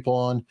other people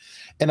on,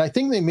 and I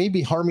think they may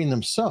be harming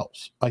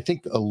themselves. I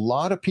think a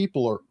lot of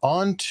people are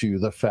onto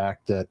the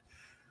fact that,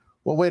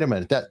 well, wait a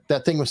minute,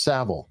 that thing with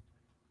Savile.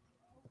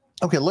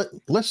 Okay,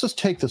 let's just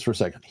take this for a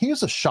second. He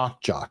is a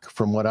shock jock,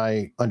 from what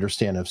I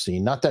understand I've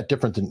seen, not that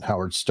different than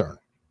Howard Stern.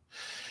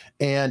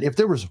 And if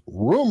there was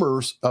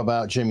rumors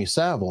about Jimmy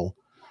Savile,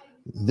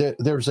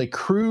 there's a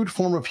crude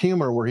form of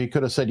humor where he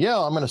could have said, yeah,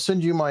 I'm going to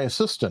send you my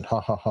assistant,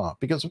 ha, ha, ha.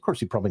 Because, of course,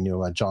 he probably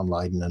knew about John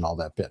Lydon and all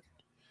that bit.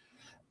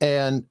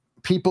 And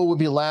people would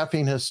be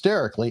laughing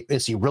hysterically.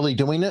 Is he really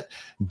doing it?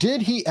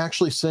 Did he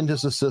actually send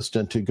his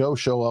assistant to go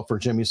show up for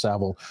Jimmy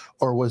Savile,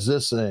 or was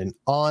this an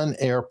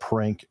on-air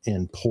prank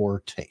in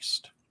poor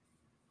taste?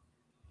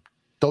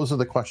 Those are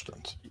the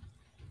questions.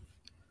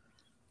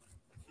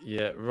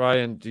 Yeah,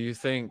 Ryan, do you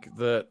think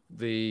that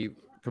the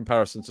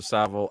comparison to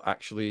Savile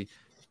actually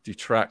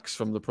detracts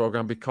from the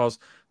program? Because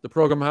the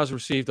program has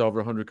received over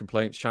 100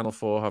 complaints. Channel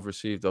 4 have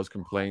received those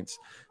complaints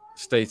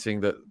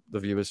stating that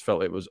the viewers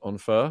felt it was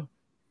unfair.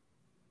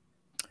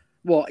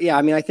 Well, yeah,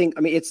 I mean,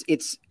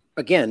 it's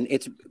again,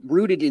 it's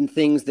rooted in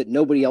things that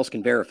nobody else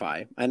can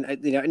verify. And,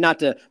 you know, not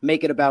to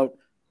make it about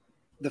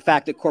the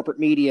fact that corporate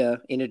media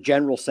in a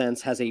general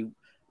sense has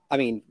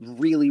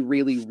really,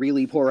 really,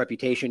 really poor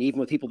reputation, even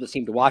with people that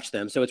seem to watch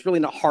them. So it's really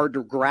not hard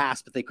to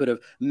grasp that they could have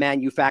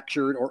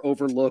manufactured or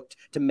overlooked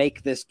to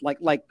make this,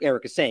 like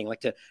Eric is saying,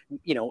 like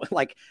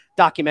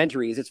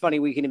documentaries. It's funny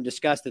we can even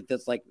discuss that.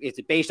 That's like,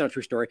 it's based on a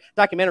true story.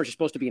 Documentaries are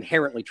supposed to be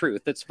inherently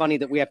truth. That's funny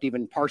that we have to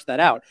even parse that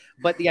out.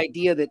 But the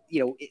idea that,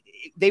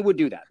 they would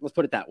do that. Let's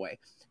put it that way.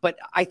 But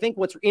I think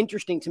what's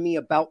interesting to me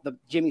about the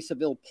Jimmy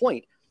Savile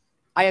point,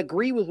 I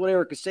agree with what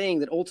Eric is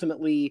saying, that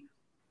ultimately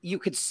you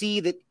could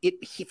see that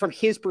from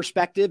his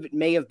perspective, it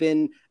may have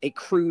been a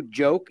crude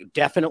joke,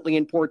 definitely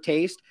in poor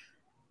taste.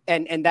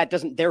 And that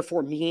doesn't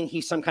therefore mean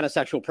he's some kind of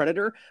sexual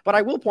predator. But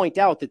I will point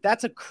out that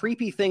that's a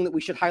creepy thing that we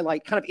should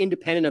highlight, kind of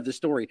independent of the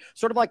story,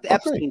 sort of like the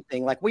Epstein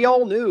thing. Like, we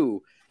all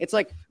knew It's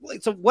like,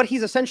 so what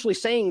he's essentially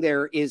saying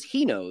there is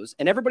he knows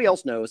and everybody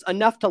else knows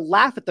enough to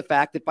laugh at the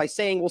fact that by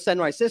saying we'll send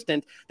my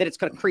assistant, that it's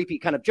kind of creepy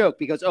kind of joke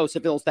because, oh,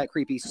 Seville's that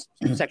creepy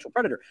sexual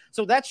predator.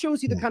 So that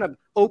shows you the kind of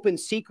open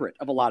secret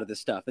of a lot of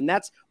this stuff. And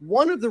that's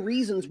one of the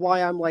reasons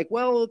why I'm like,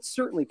 well, it's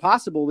certainly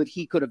possible that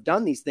he could have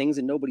done these things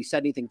and nobody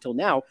said anything till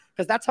now,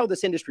 because that's how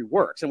this industry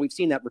works. And we've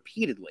seen that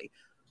repeatedly.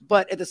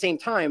 But at the same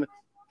time,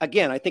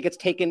 again, I think it's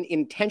taken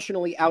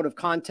intentionally out of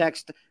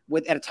context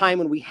at a time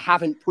when we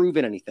haven't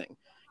proven anything.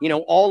 You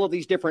know, all of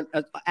these different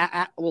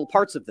little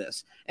parts of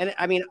this. And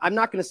I mean, I'm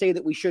not going to say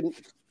that we shouldn't,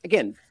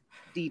 again,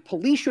 the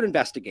police should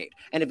investigate.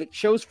 And if it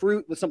shows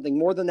fruit with something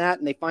more than that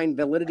and they find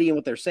validity in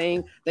what they're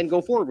saying, then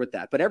go forward with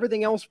that. But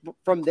everything else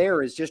from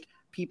there is just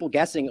people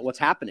guessing at what's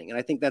happening. And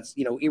I think that's,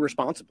 you know,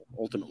 irresponsible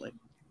ultimately.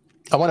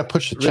 I want to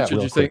push the chat Richard,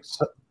 real quick.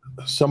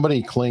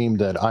 Somebody claimed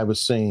that I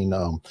was saying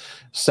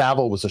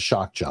Savile was a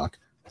shock jock.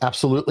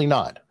 Absolutely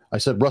not. I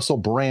said Russell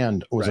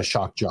Brand was a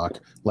shock jock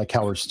like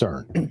Howard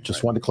Stern.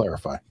 Just wanted to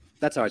clarify.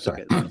 That's how I took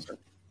it.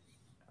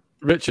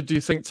 Richard, do you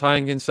think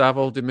tying in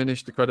Savile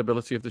diminished the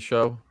credibility of the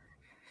show?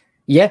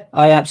 Yeah,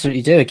 I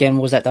absolutely do. Again,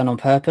 was that done on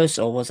purpose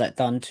or was that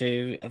done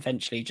to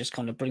eventually just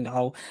kind of bring the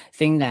whole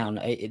thing down?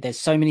 There's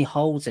so many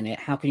holes in it.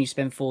 How can you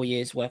spend 4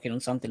 years working on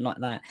something like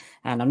that?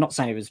 And I'm not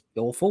saying it was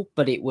awful,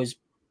 but it was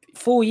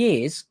 4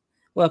 years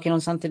working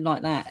on something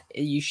like that.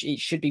 It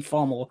should be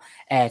far more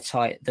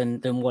airtight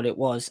than what it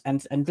was.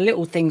 And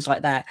little things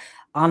like that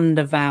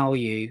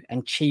undervalue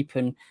and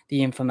cheapen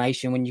the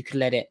information when you could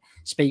let it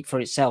speak for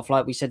itself.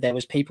 Like we said, there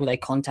was people they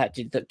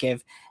contacted that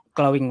gave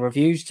glowing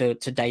reviews to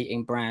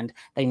Dating Brand.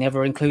 They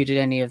never included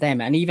any of them.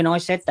 And even I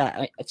said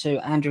that to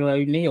Andrew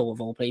O'Neill,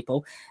 of all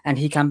people, and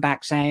he came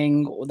back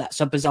saying, oh,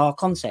 that's a bizarre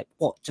concept.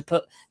 What, to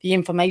put the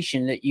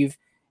information that you've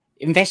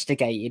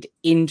investigated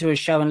into a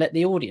show and let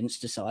the audience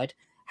decide?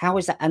 How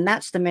is that? And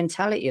that's the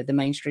mentality of the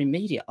mainstream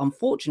media.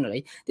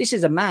 Unfortunately, this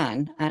is a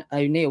man,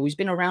 O'Neill, who's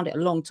been around it a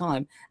long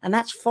time, and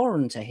that's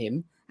foreign to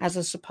him as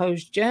a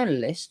supposed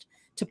journalist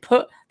to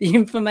put the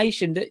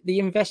information that the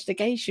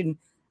investigation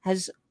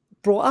has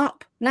brought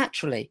up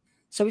naturally.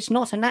 So it's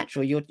not a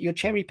natural. You're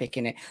cherry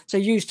picking it. So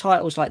use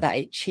titles like that.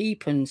 It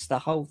cheapens the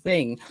whole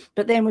thing.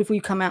 But then if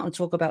we come out and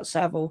talk about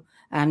Savile,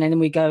 and then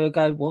we go,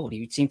 well,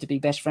 he seemed to be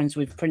best friends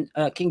with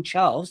King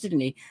Charles,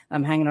 didn't he?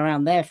 Hanging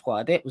around there for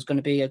quite a bit. Was going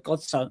to be a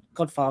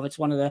godfather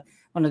to one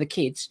of the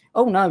kids.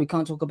 Oh no, we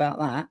can't talk about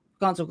that.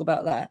 Can't talk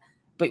about that.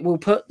 But we'll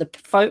put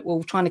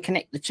we're trying to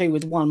connect the two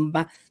with one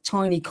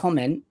tiny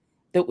comment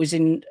that was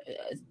in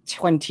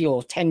 20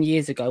 or 10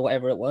 years ago,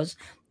 whatever it was.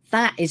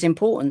 That is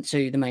important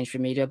to the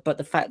mainstream media, but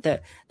the fact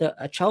that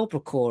a child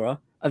procurer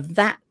of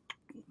that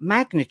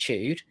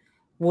magnitude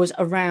was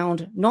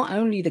around not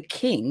only the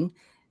king,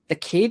 the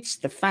kids,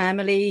 the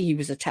family, he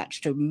was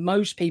attached to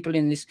most people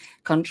in this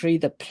country.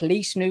 The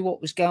police knew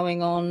what was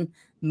going on.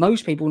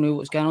 Most people knew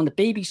what was going on. The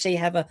BBC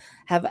have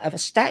a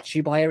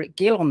statue by Eric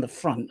Gill on the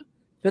front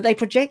that they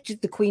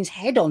projected the Queen's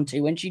head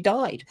onto when she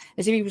died,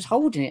 as if he was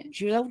holding it.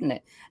 She was holding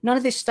it. None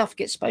of this stuff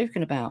gets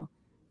spoken about.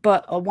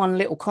 But one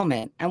little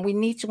comment, and we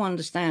need to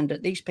understand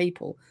that these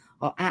people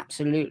are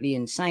absolutely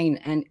insane,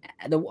 and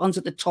the ones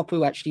at the top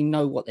who actually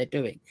know what they're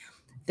doing.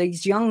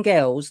 These young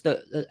girls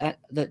that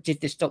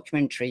did this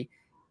documentary,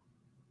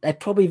 they're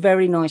probably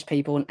very nice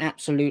people and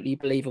absolutely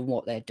believe in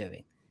what they're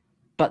doing,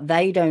 but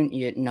they don't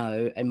yet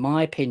know, in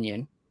my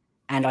opinion,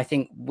 and I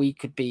think we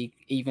could be,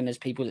 even as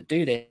people that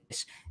do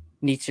this,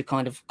 need to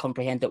kind of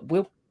comprehend that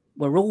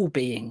we're all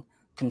being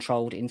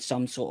controlled in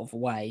some sort of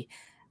way.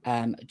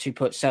 To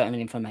put certain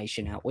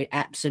information out. We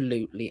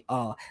absolutely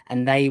are.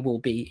 And they will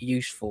be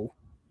useful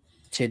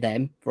to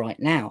them right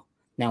now.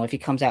 Now, if he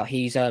comes out,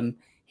 he's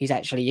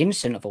actually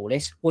innocent of all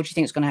this, what do you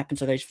think is going to happen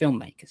to those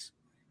filmmakers?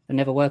 They'll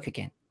never work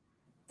again.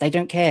 They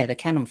don't care. They're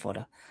cannon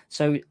fodder.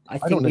 So I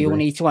think we all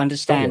need to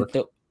understand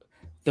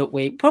that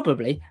we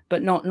probably,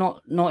 but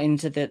not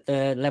into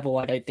the level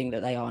I don't think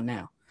that they are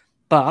now.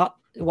 But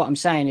what I'm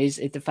saying is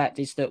the fact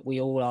is that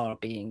we all are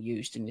being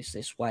used in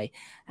this way,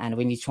 and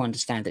we need to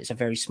understand that it's a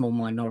very small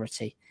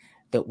minority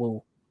that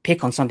will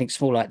pick on something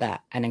small like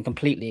that and then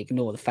completely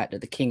ignore the fact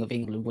that the King of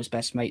England was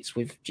best mates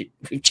with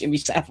Jimmy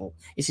Savile.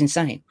 It's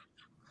insane.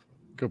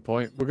 Good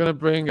point. We're going to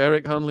bring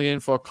Eric Hunley in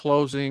for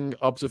closing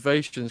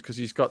observations because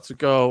he's got to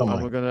go,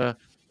 and we're going to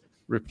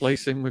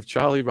replace him with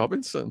Charlie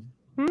Robinson.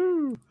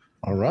 Woo.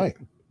 All right.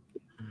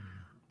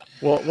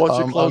 What's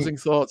your closing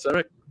thoughts,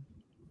 Eric?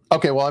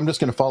 Okay, well, I'm just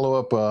going to follow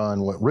up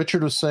on what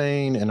Richard was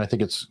saying, and I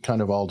think it's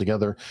kind of all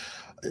together.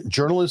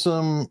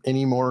 Journalism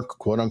anymore,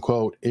 quote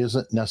unquote,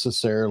 isn't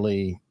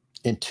necessarily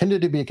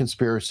intended to be a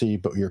conspiracy,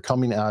 but you're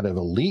coming out of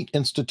elite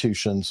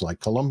institutions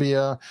like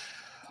Columbia,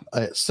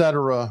 et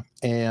cetera,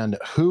 and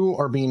who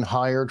are being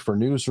hired for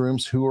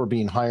newsrooms, who are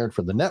being hired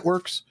for the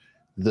networks,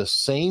 the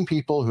same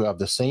people who have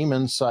the same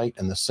insight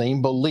and the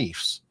same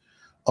beliefs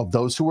of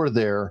those who are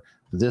there.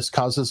 This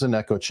causes an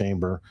echo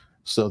chamber.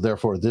 So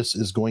therefore, this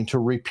is going to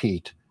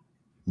repeat.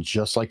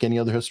 Just like any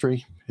other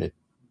history, it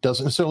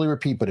doesn't necessarily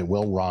repeat, but it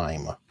will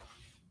rhyme.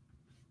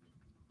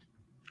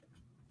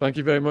 Thank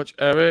you very much,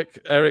 Eric.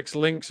 Eric's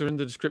links are in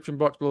the description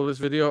box below this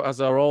video, as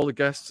are all the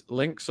guests'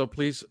 links. So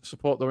please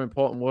support their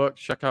important work.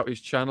 Check out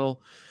his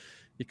channel.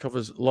 He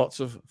covers lots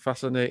of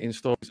fascinating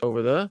stories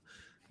over there.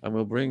 And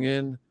we'll bring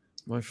in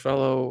my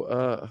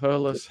fellow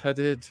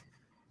hairless-headed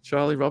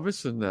Charlie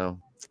Robinson now.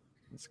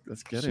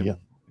 Let's get him. Here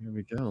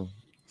we go.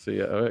 See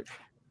you, Eric.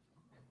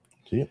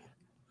 See you.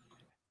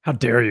 How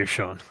dare you,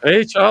 Sean?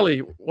 Hey,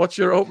 Charlie, what's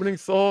your opening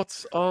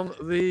thoughts on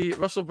the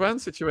Russell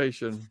Brand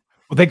situation?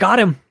 Well, they got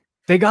him.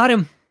 They got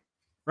him.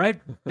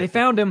 Right? They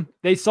found him.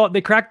 They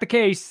cracked the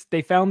case.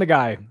 They found the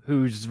guy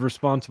who's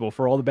responsible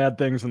for all the bad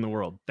things in the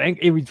world.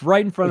 It was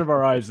right in front of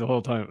our eyes the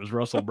whole time. It was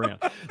Russell Brand.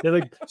 They're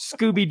like,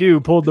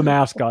 Scooby-Doo pulled the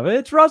mask off.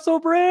 It's Russell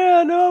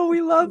Brand. Oh,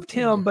 we loved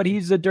him, but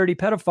he's a dirty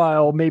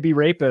pedophile, maybe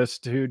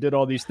rapist who did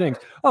all these things.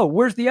 Oh,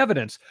 where's the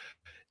evidence?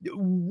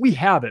 We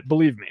have it,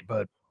 believe me,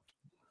 but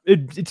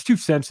it's too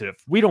sensitive.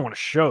 We don't want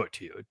to show it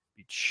to you. It'd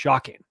be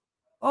shocking.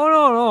 Oh,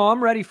 no,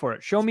 I'm ready for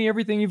it. Show me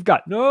everything you've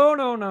got.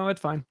 No, it's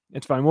fine.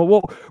 It's fine.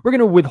 Well, we're going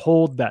to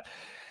withhold that.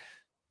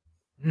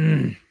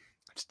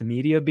 It's the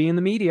media being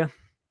the media.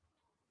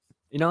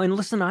 You know, and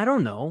listen, I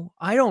don't know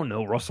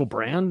Russell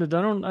Brand.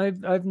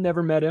 I've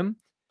never met him.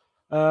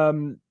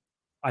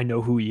 I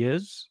know who he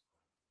is.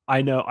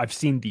 I've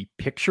seen the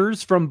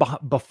pictures from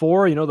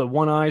before, you know, the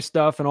one eye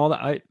stuff and all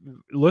that.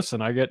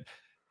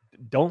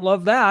 Don't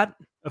love that,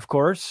 of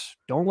course.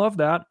 Don't love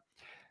that.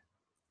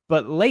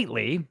 But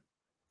lately,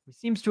 he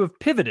seems to have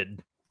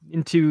pivoted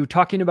into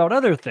talking about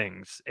other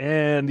things.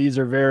 And these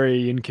are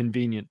very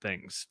inconvenient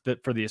things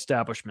for the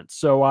establishment.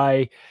 So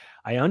I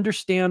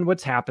understand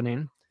what's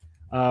happening.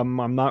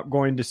 I'm not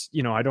going to,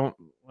 you know,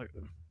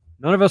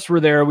 none of us were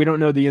there. We don't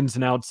know the ins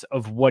and outs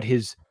of what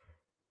his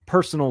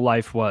personal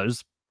life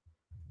was.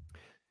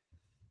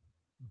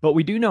 But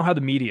we do know how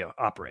the media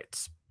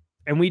operates.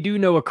 And we do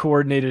know a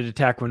coordinated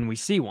attack when we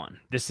see one.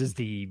 This is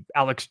the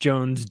Alex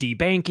Jones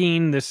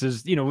debanking. This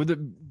is, you know,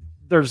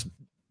 there's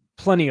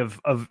plenty of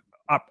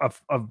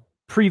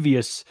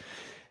previous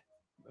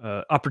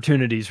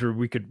opportunities where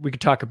we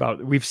could talk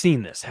about. We've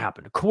seen this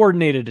happen. A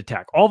coordinated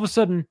attack. All of a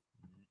sudden,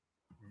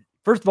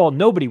 first of all,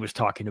 nobody was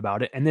talking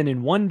about it. And then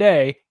in one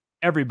day,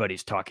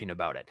 everybody's talking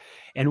about it.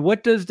 And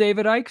what does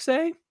David Icke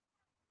say?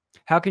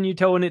 How can you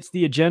tell when it's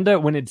the agenda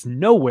when it's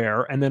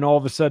nowhere, and then all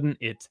of a sudden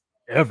it's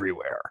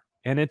everywhere,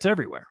 and it's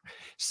everywhere?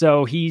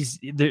 So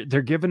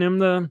they're giving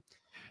him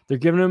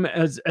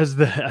as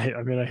the.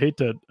 I mean, I hate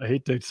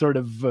to sort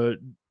of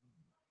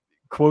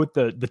quote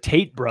the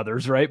Tate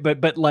brothers, right?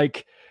 But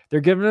like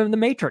they're giving him the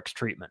Matrix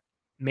treatment,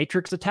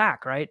 Matrix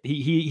attack, right?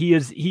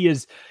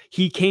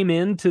 He came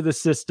into the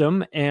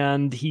system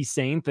and he's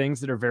saying things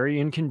that are very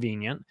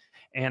inconvenient,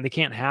 and they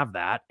can't have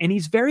that. And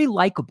he's very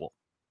likable,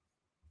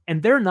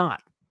 and they're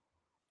not.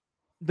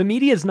 The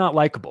media is not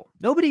likable.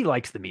 Nobody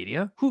likes the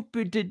media. Who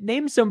did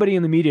name somebody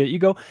in the media? You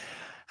go,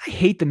 I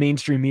hate the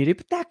mainstream media,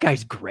 but that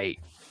guy's great.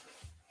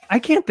 I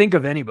can't think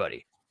of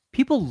anybody.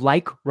 People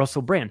like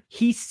Russell Brand.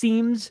 He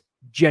seems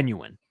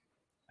genuine.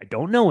 I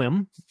don't know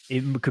him.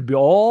 It could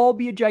all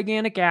be a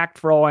gigantic act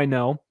for all I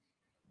know.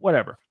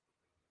 Whatever.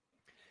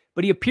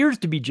 But he appears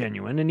to be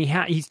genuine, and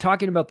he's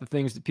talking about the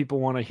things that people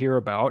want to hear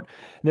about,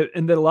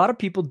 and that a lot of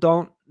people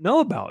don't know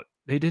about.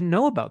 They didn't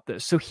know about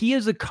this. So he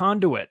is a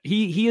conduit.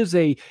 He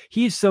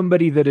is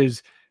somebody that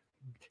is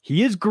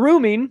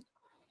grooming.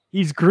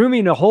 He's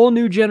grooming a whole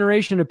new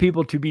generation of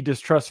people to be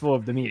distrustful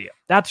of the media.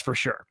 That's for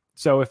sure.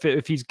 So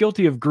if he's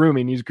guilty of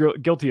grooming, he's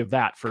guilty of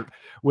that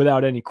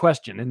without any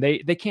question. And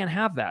they can't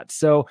have that.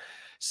 So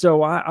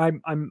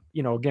I'm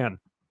you know, again,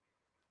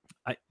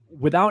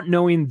 without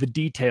knowing the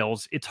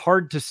details, it's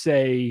hard to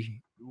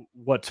say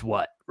what's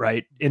what,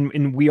 right?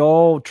 And we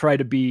all try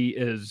to be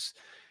as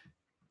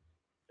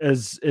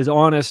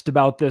honest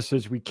about this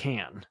as we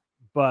can,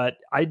 but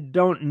I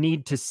don't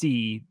need to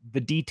see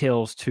the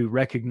details to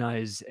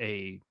recognize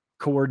a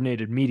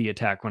coordinated media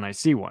attack when I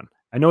see one.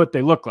 I know what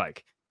they look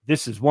like.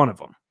 This is one of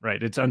them,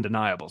 right? It's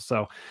undeniable.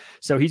 So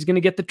he's going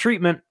to get the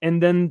treatment,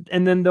 and then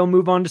they'll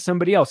move on to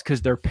somebody else,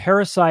 because they're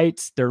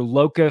parasites, they're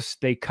locusts.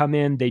 They come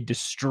in, they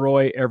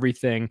destroy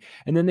everything,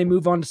 and then they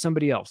move on to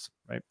somebody else,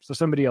 right? So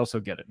somebody else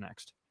will get it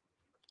next.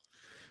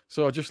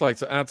 So I'd just like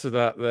to add to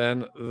that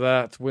then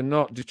that we're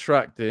not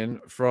detracting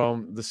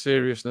from the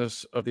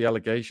seriousness of the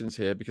allegations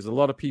here, because a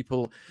lot of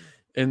people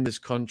in this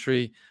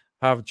country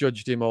have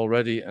judged him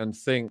already and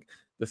think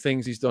the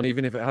things he's done,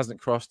 even if it hasn't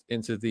crossed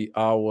into the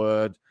R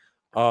word,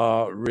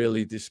 are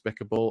really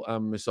despicable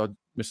and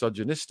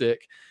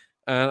misogynistic.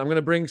 And I'm going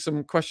to bring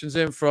some questions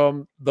in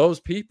from those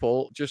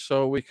people just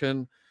so we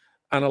can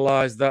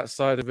analyze that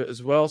side of it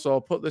as well. So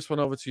I'll put this one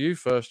over to you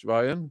first,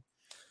 Ryan.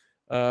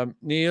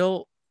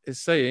 Neil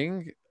is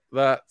saying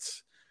that,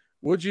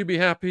 would you be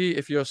happy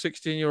if your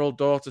 16-year-old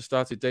daughter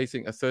started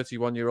dating a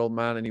 31-year-old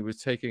man and he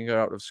was taking her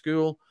out of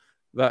school?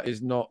 That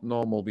is not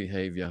normal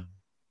behavior.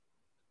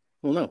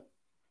 Well, no.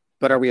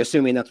 But are we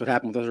assuming that's what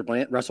happened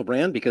with Russell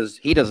Brand? Because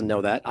he doesn't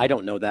know that. I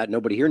don't know that.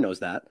 Nobody here knows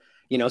that.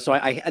 You know, so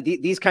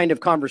these kind of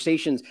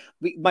conversations,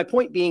 my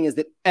point being is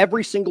that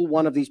every single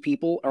one of these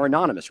people are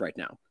anonymous right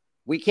now.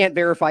 We can't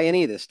verify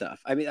any of this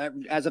stuff. I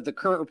mean, as of the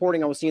current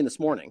reporting I was seeing this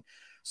morning.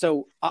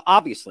 So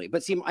obviously,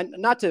 but see,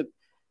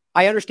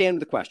 I understand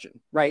the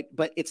question, right?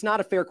 But it's not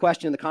a fair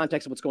question in the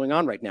context of what's going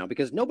on right now,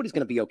 because nobody's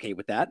going to be okay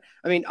with that.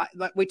 I mean,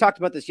 we talked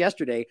about this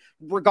yesterday.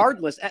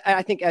 Regardless,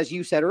 I think, as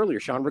you said earlier,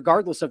 Sean,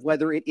 regardless of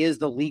whether it is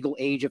the legal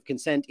age of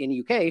consent in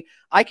the UK,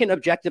 I can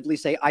objectively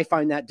say I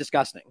find that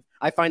disgusting.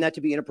 I find that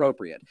to be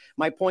inappropriate.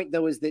 My point,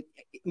 though, is that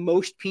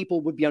most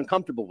people would be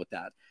uncomfortable with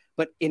that.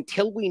 But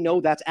until we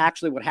know that's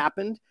actually what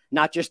happened,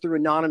 not just through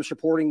anonymous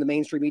reporting, the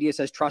mainstream media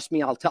says, trust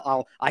me,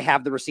 I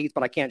have the receipts,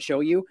 but I can't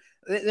show you,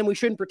 then we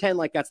shouldn't pretend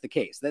like that's the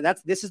case.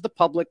 This is the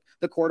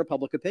court of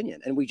public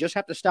opinion. And we just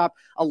have to stop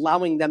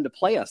allowing them to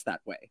play us that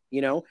way,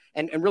 you know?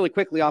 And really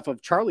quickly off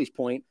of Charlie's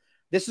point,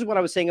 this is what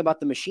I was saying about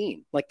the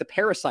machine, like the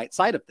parasite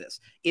side of this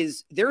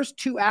is there's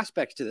two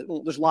aspects to it.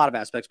 Well, there's a lot of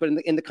aspects, but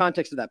in the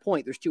context of that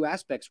point, there's two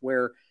aspects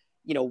where,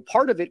 you know,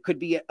 part of it could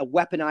be a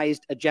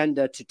weaponized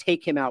agenda to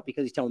take him out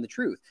because he's telling the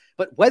truth.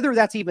 But whether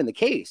that's even the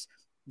case,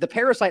 the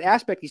parasite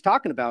aspect he's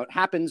talking about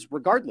happens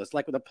regardless,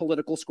 like with a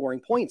political scoring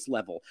points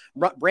level.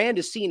 Brand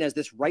is seen as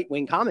this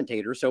right-wing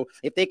commentator. So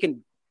if they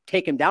can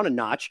take him down a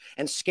notch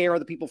and scare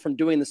other people from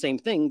doing the same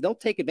thing, they'll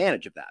take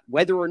advantage of that,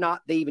 whether or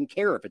not they even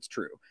care if it's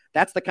true.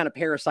 That's the kind of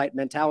parasite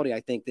mentality,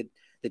 I think,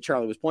 that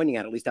Charlie was pointing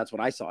at. At least that's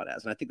what I saw it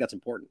as. And I think that's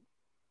important.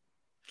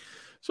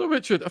 So,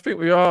 Richard, I think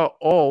we are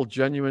all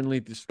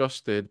genuinely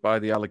disgusted by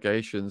the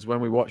allegations.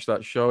 When we watch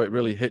that show, it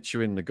really hits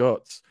you in the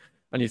guts.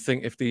 And you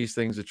think, if these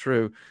things are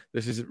true,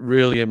 this is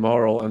really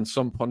immoral and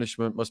some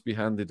punishment must be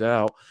handed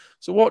out.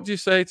 So what do you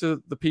say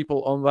to the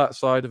people on that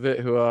side of it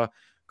who are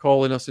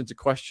calling us into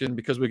question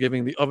because we're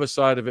giving the other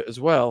side of it as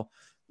well?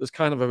 There's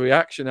kind of a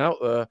reaction out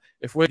there.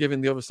 If we're giving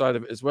the other side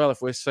of it as well,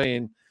 if we're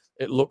saying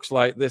it looks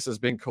like this has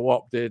been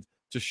co-opted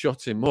to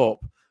shut him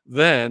up,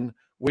 then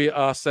we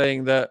are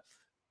saying that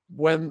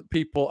when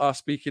people are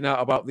speaking out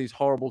about these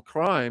horrible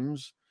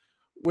crimes,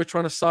 we're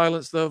trying to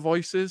silence their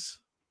voices.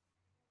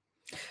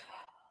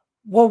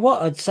 Well,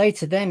 what I'd say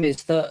to them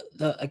is that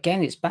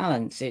again, it's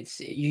balance.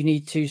 You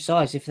need two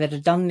sides. If they'd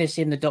have done this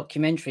in the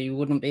documentary, we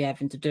wouldn't be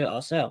having to do it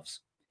ourselves.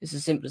 It's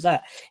as simple as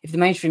that. If the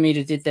mainstream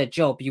media did their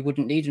job, you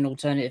wouldn't need an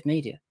alternative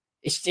media.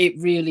 It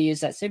really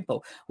is that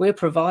simple. We're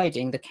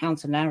providing the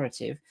counter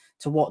narrative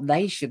to what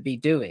they should be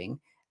doing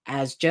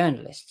as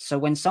journalists. So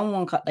when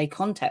they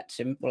contact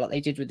him, well, like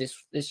they did with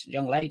this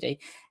young lady,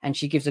 and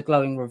she gives a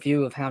glowing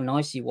review of how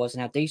nice he was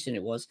and how decent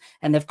it was,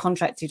 and they've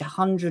contracted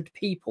 100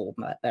 people,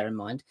 bear in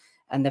mind,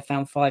 and they've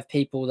found 5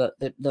 people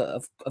that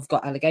have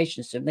got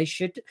allegations to them, they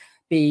should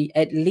be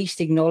at least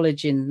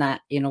acknowledging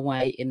that in a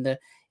way in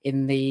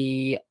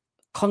the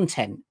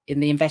content,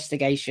 in the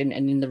investigation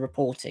and in the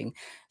reporting.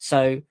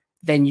 So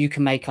then you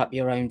can make up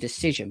your own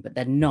decision, but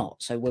they're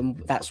not. So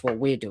that's what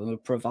we're doing.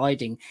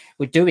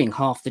 We're doing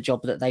half the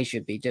job that they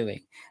should be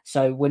doing.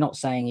 So we're not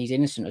saying he's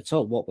innocent at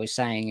all. What we're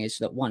saying is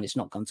that, one, it's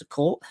not gone to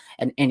court,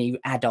 and any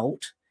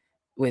adult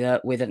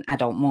with an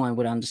adult mind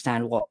would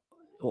understand what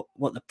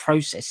the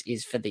process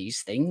is for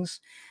these things.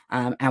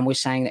 And we're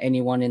saying that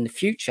anyone in the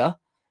future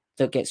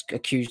that gets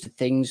accused of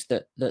things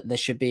that there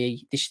should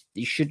be this,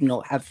 you should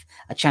not have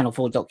a Channel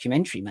 4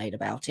 documentary made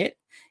about it.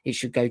 It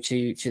should go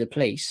to the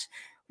police.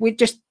 We're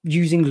just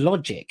using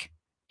logic.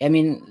 I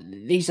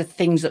mean, these are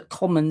things that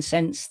common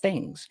sense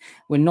things.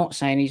 We're not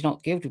saying he's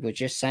not guilty. We're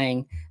just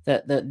saying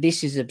that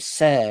this is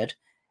absurd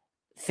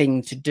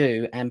thing to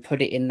do and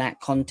put it in that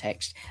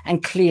context.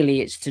 And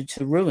clearly it's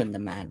to ruin the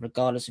man,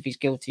 regardless if he's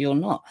guilty or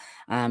not.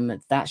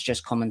 That's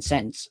just common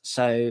sense.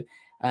 So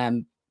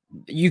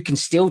you can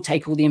still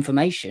take all the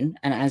information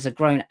and, as a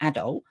grown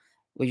adult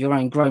with your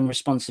own grown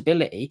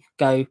responsibility,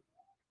 go,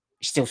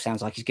 still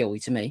sounds like he's guilty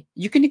to me.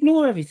 You can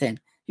ignore everything.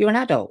 You're an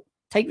adult.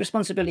 Take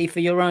responsibility for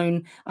your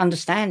own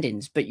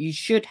understandings, but you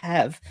should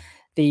have,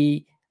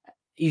 in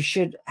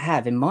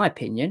my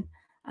opinion,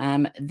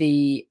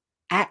 the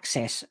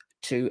access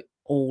to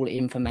all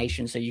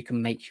information so you can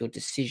make your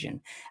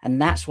decision.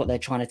 And that's what they're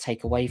trying to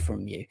take away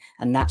from you.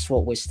 And that's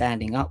what we're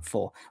standing up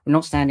for. We're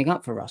not standing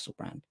up for Russell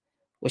Brand.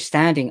 We're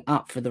standing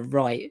up for the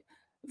right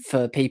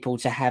for people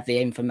to have the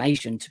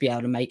information to be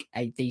able to make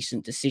a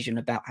decent decision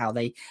about how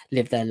they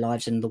live their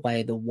lives and the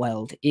way the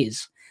world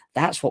is.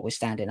 That's what we're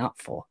standing up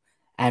for.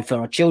 And for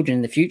our children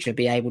in the future,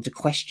 be able to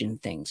question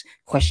things,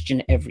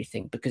 question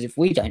everything. Because if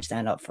we don't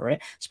stand up for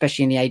it,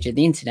 especially in the age of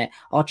the internet,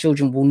 our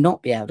children will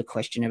not be able to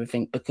question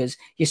everything, because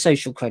your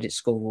social credit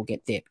score will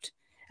get dipped.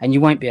 And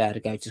you won't be able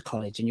to go to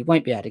college, and you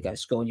won't be able to go to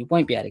school, and you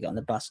won't be able to get on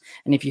the bus.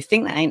 And if you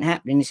think that ain't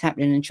happening, it's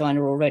happening in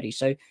China already.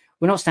 So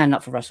we're not standing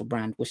up for Russell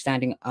Brand. We're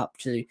standing up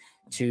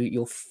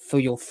for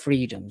your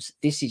freedoms.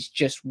 This is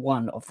just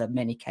one of the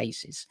many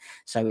cases.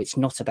 So it's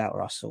not about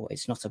Russell.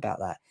 It's not about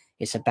that.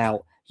 It's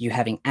about you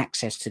having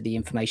access to the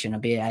information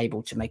and being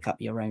able to make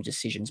up your own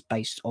decisions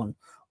based on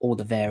all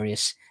the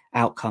various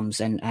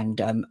outcomes and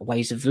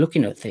ways of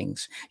looking at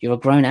things. You're a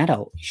grown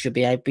adult. You should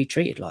be able to be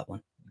treated like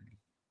one.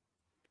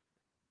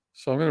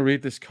 So I'm going to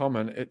read this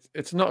comment.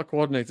 It's not a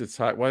coordinated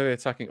attack. Why are they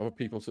attacking other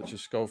people such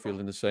as Schofield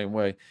in the same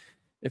way?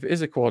 If it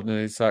is a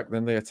coordinated attack,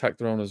 then they attack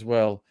their own as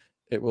well.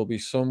 It will be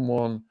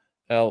someone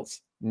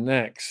else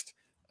next.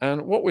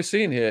 And what we're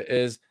seeing here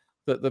is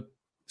that the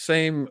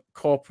same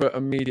corporate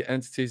and media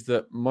entities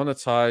that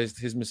monetized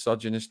his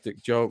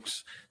misogynistic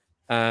jokes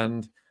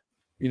and,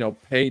 you know,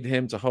 paid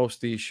him to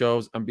host these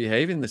shows and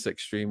behave in this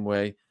extreme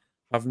way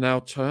have now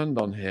turned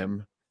on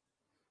him.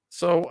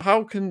 So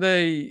how can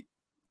they,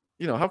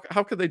 you know,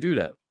 how could they do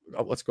that?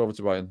 Let's go over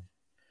to Ryan.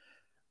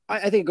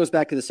 I think it goes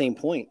back to the same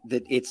point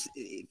that it's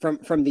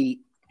from the.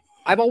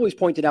 I've always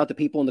pointed out to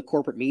people in the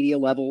corporate media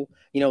level,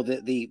 you know,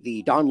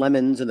 the Don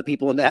Lemons and the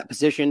people in that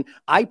position.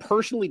 I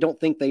personally don't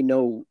think they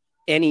know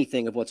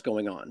anything of what's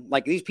going on.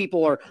 Like, these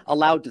people are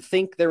allowed to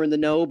think they're in the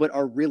know, but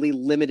are really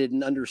limited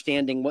in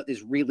understanding what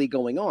is really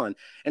going on.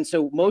 And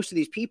so most of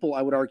these people,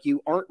 I would argue,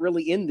 aren't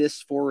really in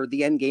this for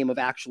the end game of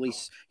actually,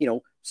 you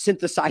know,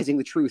 synthesizing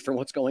the truth from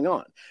what's going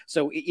on.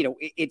 So, you know,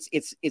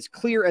 it's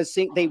clear as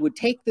they would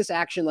take this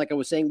action, like I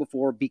was saying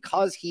before,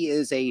 because he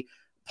is a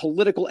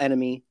political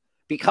enemy.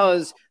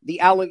 Because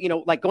you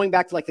know, like going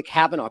back to like the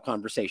Kavanaugh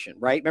conversation,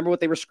 right? Remember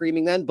what they were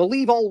screaming then?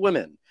 Believe all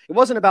women. It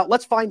wasn't about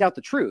let's find out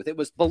the truth. It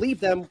was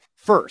believe them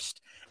first.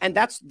 And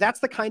that's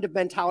the kind of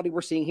mentality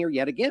we're seeing here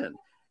yet again.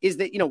 Is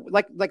that, you know,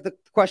 like the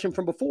question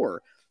from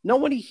before,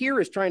 nobody here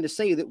is trying to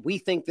say that we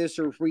think this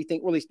or we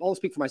think, or at least I'll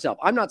speak for myself.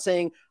 I'm not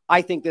saying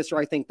I think this or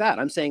I think that.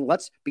 I'm saying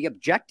let's be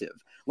objective.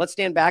 Let's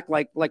stand back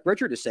like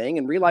Richard is saying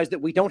and realize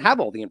that we don't have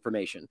all the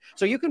information.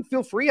 So you can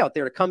feel free out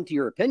there to come to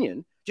your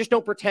opinion. Just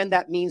don't pretend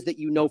that means that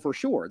you know for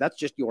sure. That's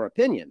just your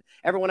opinion.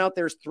 Everyone out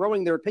there is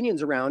throwing their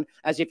opinions around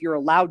as if you're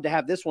allowed to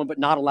have this one, but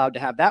not allowed to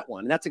have that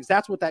one. And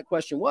that's what that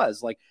question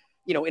was. Like,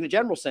 you know, in a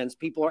general sense,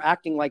 people are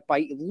acting like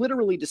by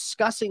literally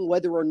discussing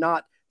whether or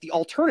not the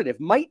alternative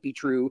might be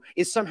true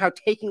is somehow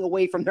taking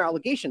away from their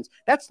allegations.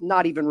 That's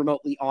not even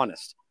remotely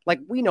honest. Like,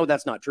 we know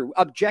that's not true.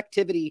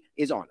 Objectivity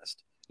is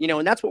honest, you know,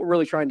 and that's what we're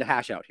really trying to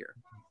hash out here.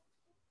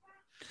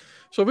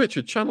 So,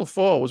 Richard, Channel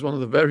 4 was one of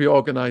the very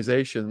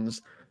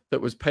organizations that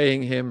was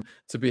paying him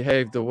to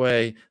behave the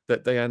way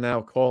that they are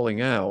now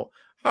calling out.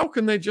 How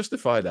can they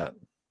justify that?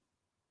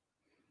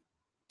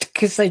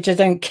 Because they just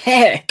don't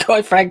care,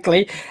 quite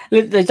frankly.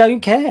 They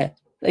don't care.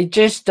 They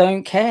just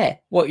don't care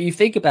what you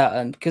think about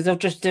them because they'll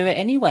just do it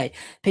anyway.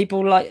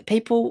 People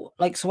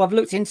like, so I've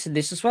looked into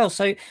this as well.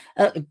 So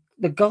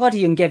The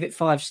Guardian gave it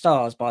 5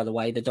 stars, by the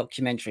way, the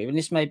documentary, and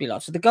this may be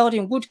live. So The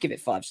Guardian would give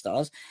it 5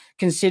 stars,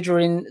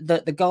 considering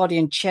that the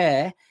Guardian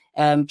chair,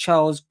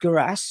 Charles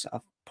Gurras,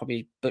 I've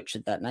probably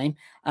butchered that name,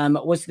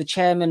 was the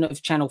chairman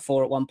of Channel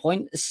 4 at one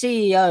point. The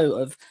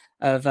CEO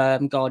of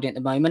Guardian at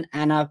the moment,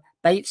 Anna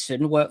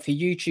Bateson, worked for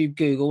YouTube,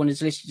 Google, and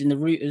is listed in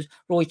the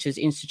Reuters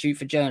Institute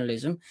for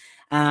Journalism.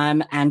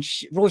 And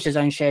Reuters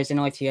own shares in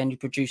ITN, who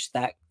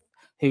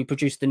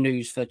produced the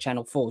news for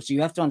Channel 4. So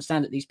you have to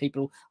understand that these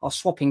people are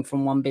swapping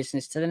from one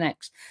business to the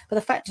next. But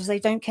the fact is they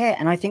don't care.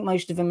 And I think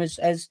most of them,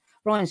 as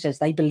Ryan says,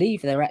 they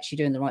believe they're actually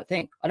doing the right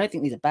thing. I don't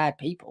think these are bad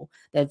people.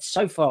 They're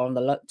so far on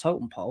the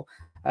totem pole.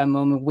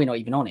 We're not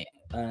even on it.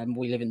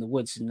 We live in the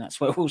woods and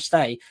that's where we'll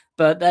stay.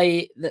 But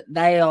they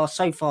are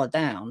so far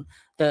down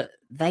that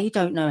they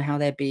don't know how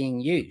they're being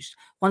used.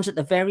 Ones at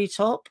the very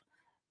top,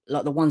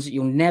 like the ones that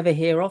you'll never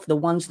hear of, the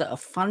ones that are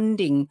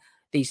funding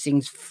these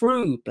things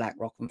through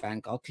BlackRock and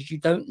Vanguard, because you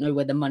don't know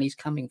where the money's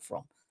coming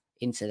from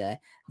into there.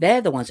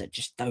 They're the ones that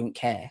just don't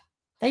care.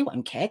 They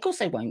won't care. Of course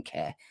they won't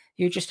care.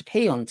 You just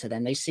appeal on to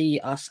them. They see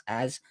us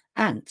as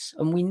ants,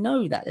 and we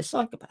know that they're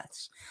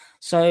psychopaths.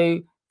 So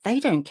they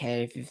don't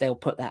care if they'll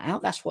put that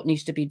out. That's what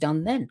needs to be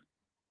done then.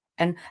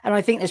 And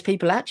I think there's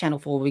people at Channel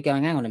 4 will be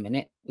going, hang on a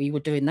minute, we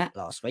were doing that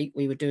last week.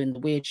 We were doing the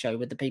weird show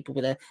with the people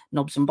with their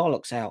knobs and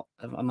bollocks out.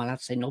 I'm allowed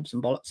to say knobs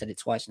and bollocks, said it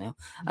twice now.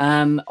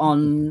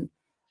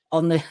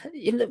 On the,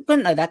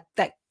 weren't they,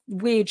 that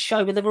weird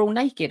show where they were all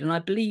naked, and I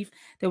believe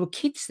there were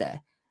kids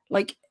there.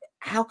 Like,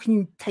 how can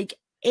you take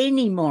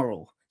any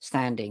moral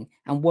standing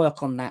and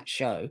work on that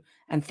show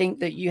and think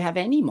that you have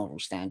any moral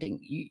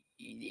standing?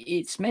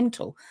 It's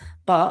mental.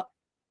 But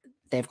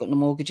they've got no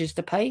mortgages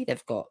to pay.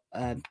 They've got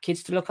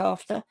kids to look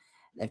after.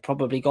 They've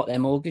probably got their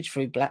mortgage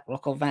through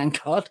BlackRock or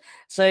Vanguard.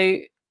 So,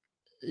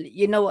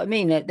 you know what I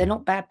mean? They're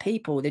not bad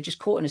people. They're just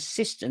caught in a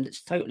system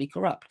that's totally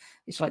corrupt.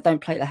 It's like, don't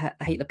play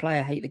hate the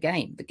player, hate the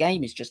game. The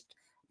game is just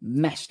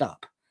messed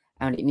up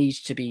and it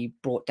needs to be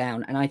brought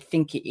down. And I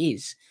think it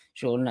is,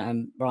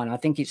 Sean, Ryan. I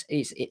think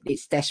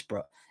it's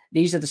desperate.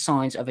 These are the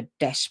signs of a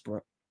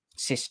desperate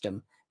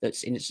system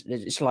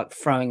it's like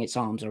throwing its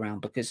arms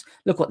around, because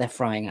look what they're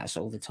throwing at us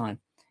all the time.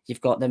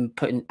 You've got them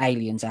putting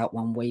aliens out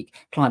one week.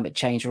 Climate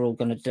change, are all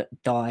going to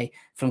die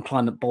from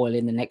climate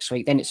boiling the next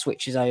week. Then it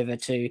switches over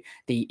to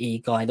the E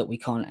guy that we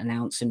can't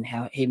announce and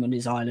how him and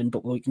his island,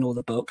 but we'll ignore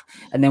the book.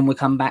 And then we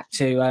come back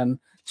to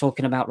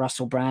talking about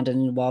Russell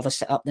Brandon while they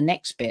set up the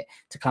next bit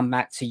to come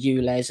back to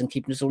ULEZ and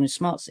keeping us all in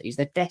smart cities.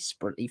 They're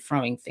desperately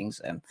throwing things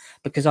at them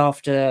because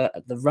after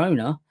the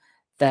Rona,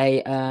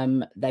 they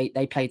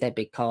played their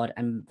big card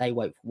and they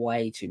woke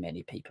way too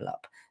many people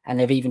up. And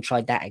they've even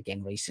tried that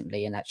again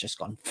recently, and that's just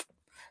gone.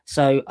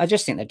 So I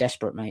just think they're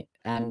desperate, mate.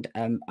 And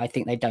I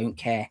think they don't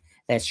care.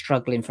 They're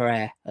struggling for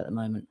air at the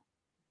moment.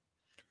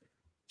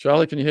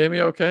 Charlie, can you hear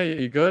me okay?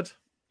 Are you good?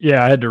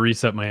 Yeah, I had to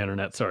reset my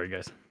internet. Sorry,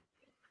 guys.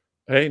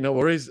 Hey, no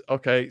worries.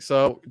 Okay,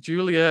 so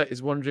Julia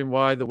is wondering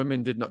why the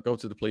women did not go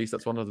to the police.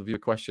 That's one of the viewer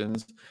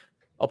questions.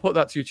 I'll put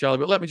that to you, Charlie,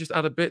 but let me just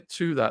add a bit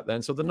to that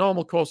then. So the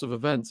normal course of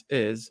events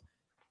is,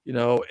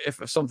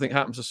 if something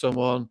happens to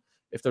someone,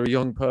 if they're a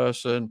young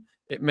person,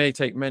 it may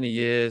take many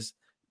years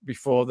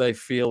before they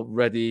feel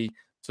ready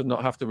to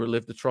not have to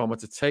relive the trauma,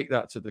 to take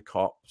that to the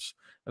cops.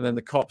 And then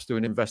the cops do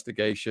an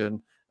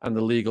investigation and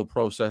the legal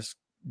process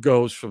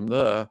goes from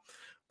there.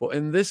 But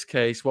in this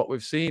case, what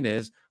we've seen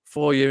is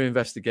 4-year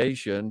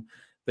investigation.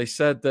 They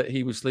said that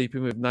he was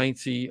sleeping with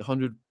 90,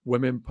 100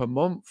 women per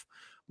month.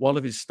 One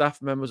of his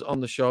staff members on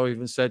the show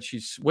even said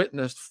she's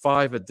witnessed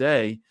 5 a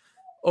day.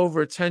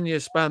 Over a 10-year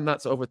span,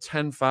 that's over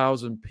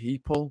 10,000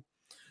 people.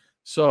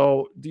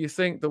 So do you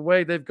think the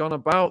way they've gone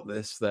about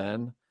this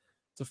then,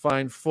 to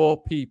find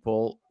 4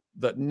 people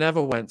that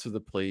never went to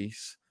the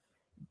police,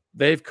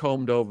 they've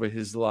combed over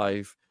his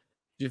life,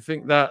 do you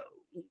think that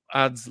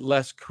adds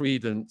less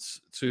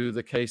credence to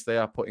the case they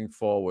are putting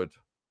forward?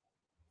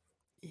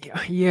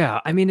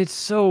 Yeah. I mean, it's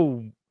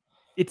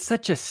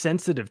such a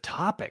sensitive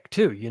topic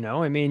too,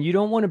 I mean, you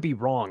don't want to be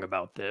wrong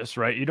about this,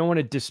 right? You don't want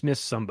to dismiss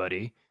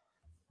somebody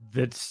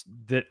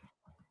that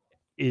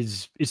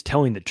is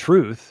telling the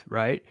truth,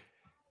 right?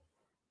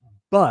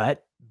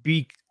 But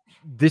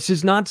this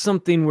is not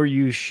something where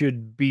you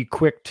should be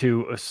quick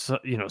to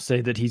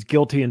say that he's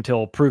guilty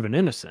until proven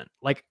innocent.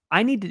 Like,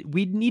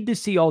 we need to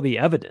see all the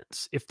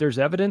evidence. If there's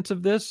evidence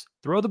of this,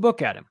 throw the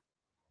book at him.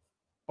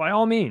 By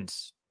all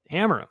means,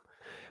 hammer him.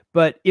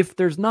 But if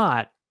there's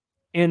not,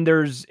 and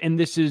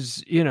this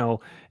is, a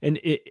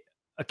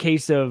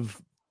case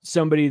of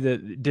somebody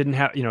that didn't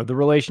have, the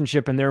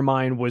relationship in their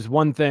mind was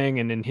one thing,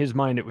 and in his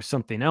mind, it was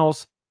something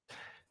else.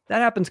 That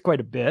happens quite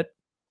a bit.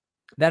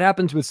 That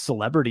happens with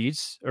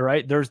celebrities. All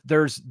right.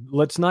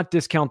 Let's not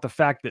discount the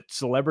fact that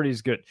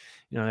celebrities get,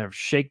 they have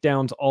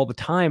shakedowns all the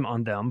time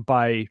on them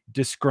by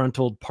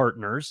disgruntled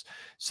partners.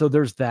 So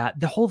there's that.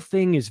 The whole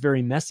thing is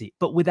very messy,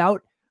 but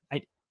without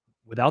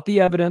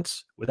the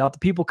evidence, without the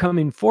people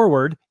coming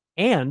forward,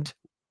 and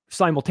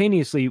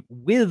simultaneously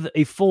with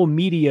a full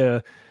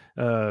media,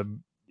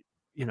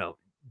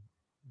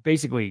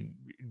 basically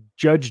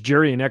judge,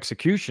 jury, and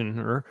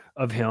executioner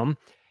of him,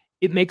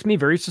 it makes me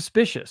very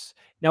suspicious.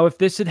 Now, if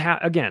this had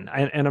again,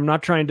 and I'm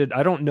not trying to,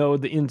 I don't know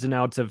the ins and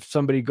outs of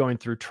somebody going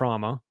through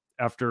trauma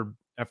after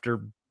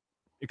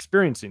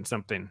experiencing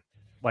something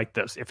like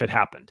this, if it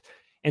happened.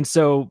 And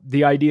so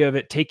the idea of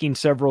it taking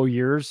several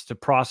years to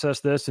process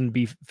this and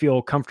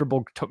feel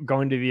comfortable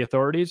going to the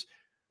authorities,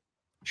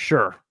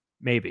 sure,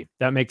 maybe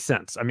that makes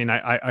sense. I mean,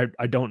 I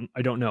don't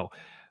know,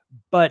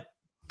 but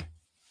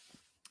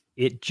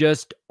it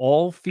just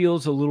all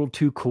feels a little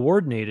too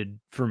coordinated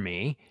for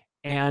me.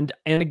 And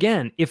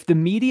again, if the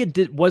media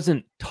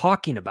wasn't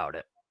talking about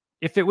it,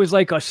 if it was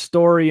like a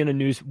story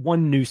in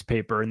one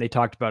newspaper and they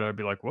talked about it, I'd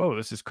be like, whoa,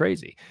 this is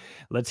crazy.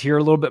 Let's hear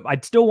a little bit.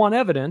 I'd still want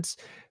evidence.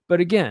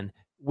 But again,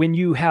 when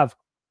you have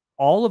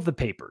all of the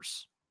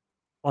papers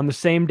on the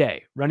same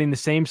day running the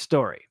same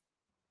story,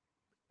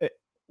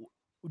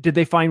 did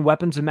they find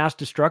weapons of mass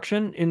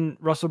destruction in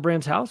Russell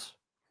Brand's house?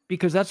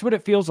 Because that's what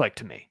it feels like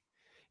to me.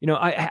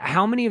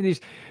 How many of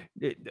these,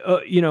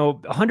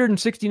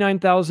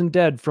 169,000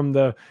 dead from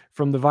the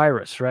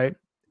virus, right?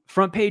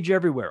 Front page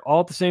everywhere, all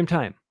at the same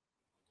time.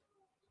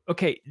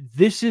 Okay,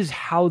 this is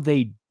how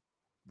they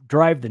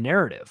drive the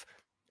narrative,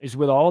 is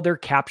with all their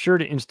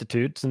captured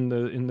institutes in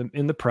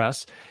the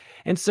press.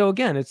 And so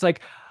again, it's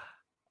like,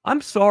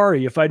 I'm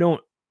sorry if I don't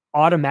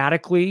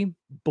automatically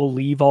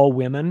believe all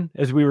women,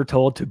 as we were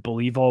told to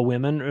believe all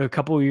women a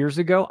couple of years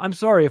ago. I'm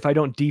sorry if I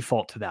don't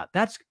default to that.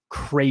 That's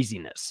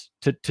craziness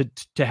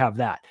to have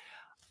that.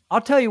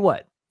 I'll tell you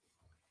what,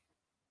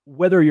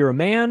 whether you're a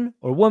man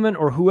or woman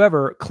or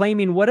whoever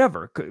claiming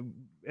whatever,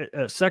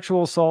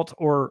 sexual assault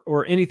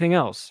or anything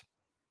else,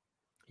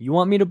 you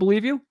want me to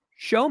believe you?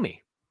 Show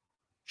me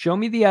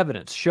the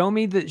evidence. Show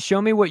me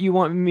what you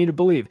want me to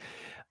believe.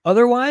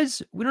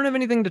 Otherwise, we don't have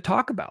anything to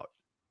talk about.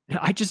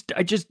 I just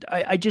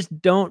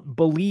don't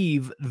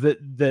believe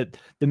that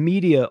the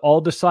media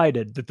all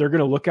decided that they're going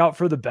to look out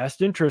for the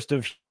best interest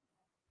of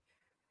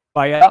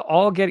by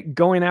all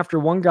going after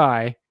one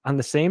guy on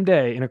the same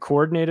day in a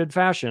coordinated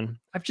fashion.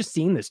 I've just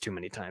seen this too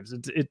many times.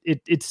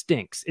 It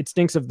stinks. It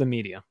stinks of the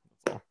media.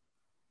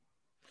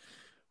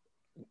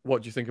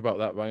 What do you think about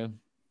that, Ryan?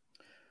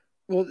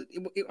 Well,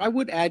 I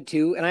would add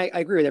to, and I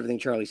agree with everything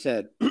Charlie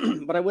said,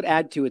 but I would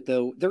add to it,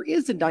 though, there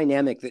is a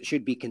dynamic that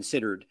should be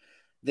considered,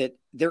 that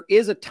there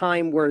is a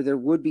time where there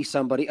would be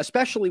somebody,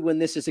 especially when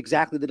this is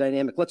exactly the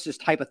dynamic. Let's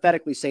just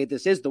hypothetically say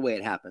this is the way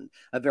it happened.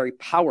 A very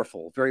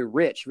powerful, very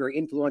rich, very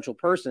influential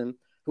person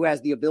who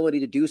has the ability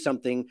to do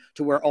something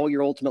to where all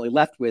you're ultimately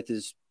left with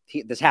is,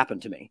 this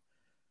happened to me.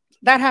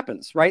 That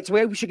happens, right?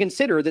 So we should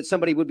consider that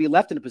somebody would be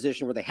left in a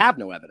position where they have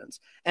no evidence.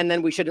 And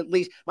then we should at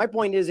least, my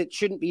point is, it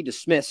shouldn't be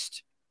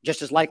dismissed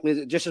just as much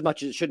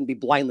as it shouldn't be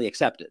blindly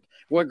accepted,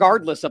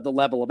 regardless of the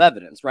level of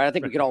evidence, right? I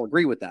think we could all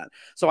agree with that.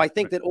 So I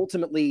think that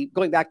ultimately,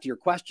 going back to your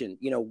question,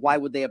 why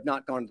would they have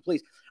not gone to the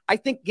police? I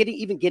think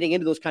getting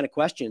into those kind of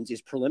questions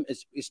is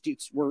it's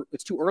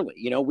too early.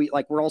 You know,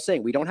 we're all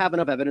saying we don't have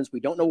enough evidence. We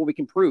don't know what we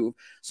can prove.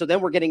 So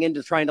then we're getting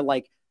into trying to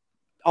like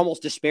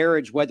almost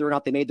disparage whether or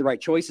not they made the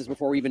right choices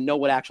before we even know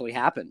what actually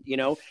happened. You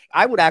know,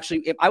 I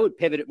would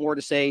pivot it more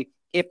to say,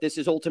 if this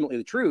is ultimately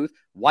the truth,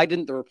 why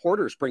didn't the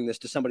reporters bring this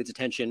to somebody's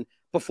attention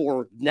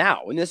before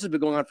now? And this has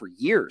been going on for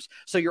years.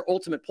 So your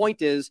ultimate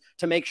point is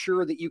to make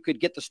sure that you could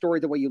get the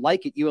story the way you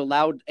like it. You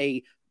allowed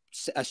a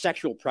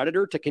sexual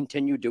predator to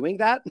continue doing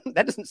that.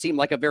 That doesn't seem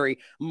like a very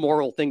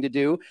moral thing to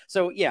do.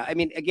 So yeah, I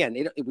mean, again,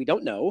 we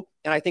don't know.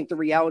 And I think the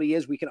reality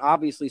is we can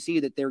obviously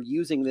see that they're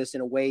using this in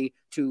a way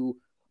to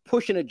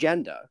push an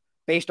agenda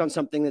based on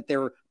something that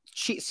they're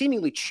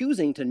seemingly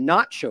choosing to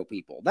not show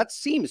people. That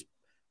screams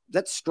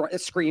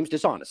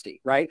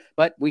dishonesty, right?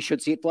 But we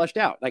should see it fleshed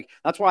out. Like,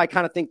 that's why I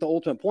kind of think the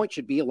ultimate point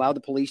should be allow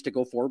the police to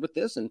go forward with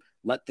this and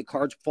let the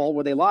cards fall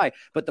where they lie.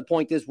 But the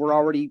point is, we're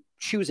already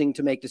choosing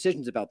to make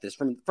decisions about this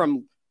from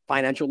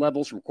financial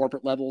levels, from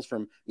corporate levels,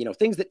 from, you know,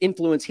 things that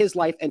influence his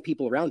life and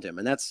people around him.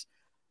 And that's,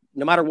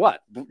 no matter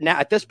what, now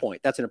at this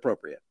point, that's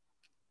inappropriate.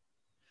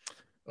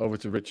 Over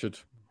to Richard.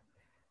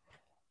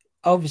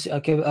 Obviously,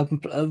 okay,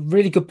 a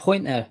really good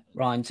point there,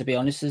 Ryan, to be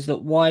honest, is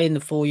that why in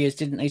the 4 years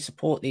didn't they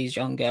support these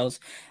young girls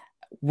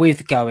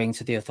with going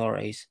to the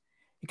authorities?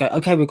 You go,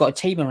 okay, we've got a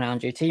team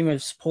around you, a team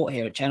of support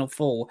here at Channel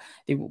 4.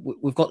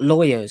 We've got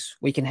lawyers.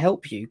 We can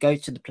help you. Go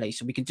to the police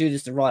and we can do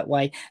this the right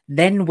way.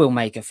 Then we'll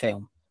make a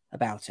film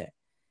about it.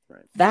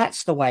 Right.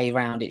 That's the way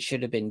around it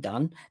should have been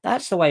done.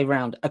 That's the way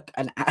around.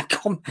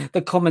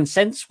 The common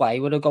sense way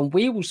would have gone,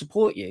 we will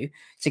support you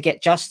to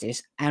get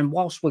justice. And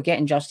whilst we're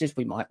getting justice,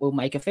 we'll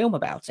make a film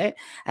about it.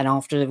 And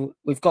after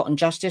we've gotten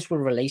justice,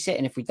 we'll release it.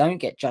 And if we don't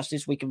get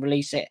justice, we can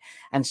release it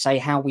and say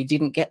how we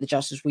didn't get the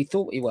justice we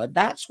thought we were.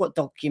 That's what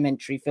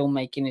documentary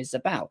filmmaking is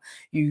about.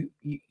 You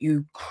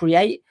don't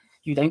create,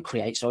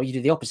 sorry, you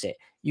do the opposite.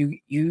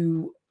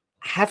 You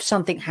have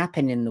something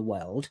happen in the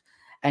world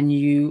and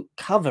you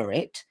cover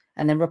it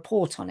and then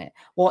report on it.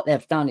 What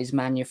they've done is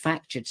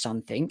manufactured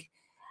something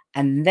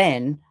and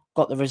then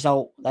got the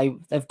result.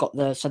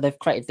 So they've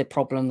created the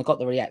problem, they've got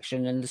the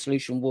reaction, and the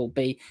solution will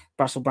be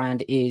Brussels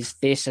brand is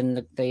this, and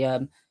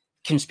the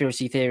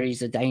conspiracy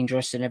theories are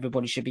dangerous and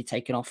everybody should be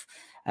taken off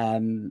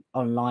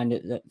online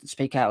that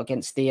speak out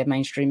against the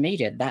mainstream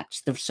media.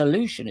 That's the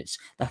solution. It's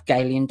the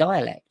Hegelian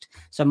dialect.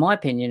 So my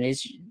opinion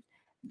is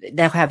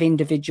they'll have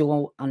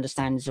individual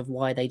understandings of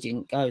why they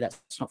didn't go.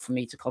 That's not for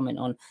me to comment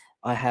on.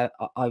 I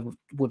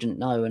wouldn't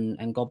know,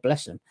 and God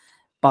bless them.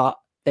 But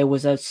there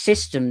was a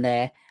system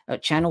there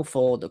at Channel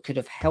 4 that could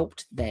have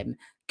helped them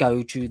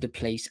go to the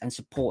police and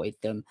supported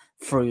them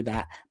through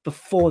that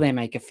before they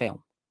make a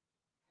film.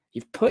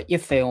 You've put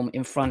your film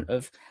in front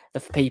of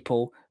the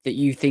people that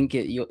you think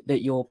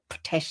that you're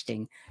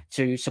protesting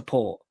to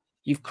support.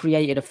 You've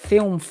created a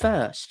film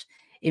first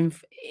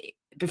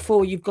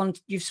before you've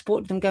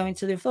supported them going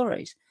to the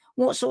authorities.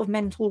 What sort of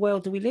mental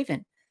world do we live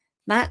in?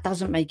 That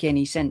doesn't make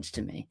any sense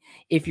to me.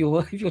 If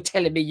you're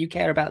telling me you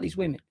care about these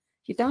women,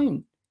 you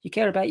don't. You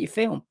care about your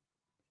film,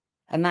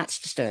 and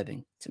that's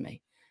disturbing to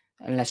me.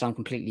 Unless I'm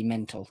completely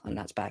mental and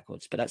that's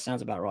backwards, but that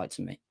sounds about right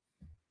to me.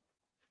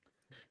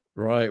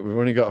 Right, we've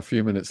only got a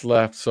few minutes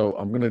left, so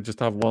I'm going to just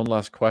have one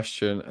last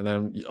question, and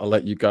then I'll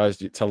let you guys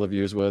tell the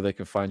viewers where they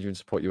can find you and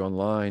support you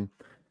online.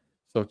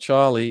 So,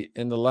 Charlie,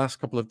 in the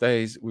last couple of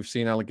days, we've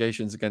seen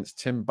allegations against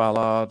Tim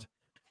Ballard.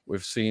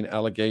 We've seen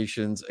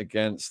allegations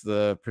against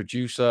the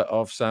producer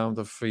of Sound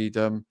of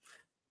Freedom.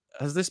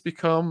 Has this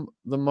become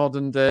the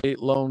modern day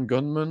lone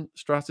gunman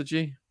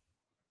strategy?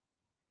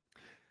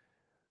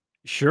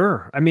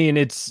 Sure. I mean,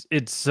 it's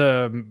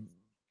a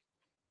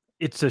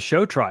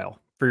show trial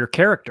for your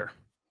character.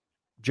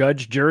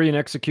 Judge, jury, and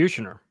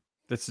executioner.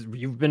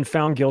 You've been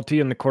found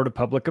guilty in the court of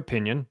public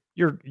opinion.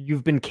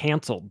 You've been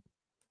canceled.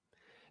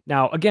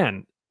 Now,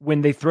 again,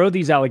 when they throw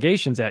these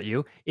allegations at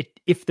you,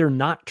 if they're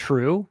not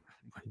true,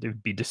 it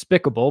would be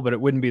despicable, but it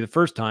wouldn't be the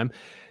first time.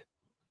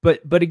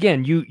 But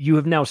again, you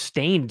have now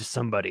stained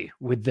somebody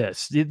with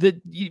this.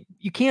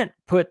 You can't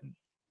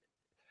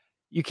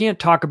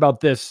talk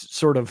about this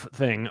sort of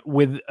thing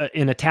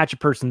and attach a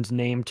person's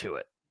name to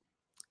it,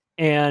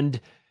 and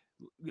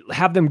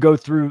have them go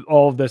through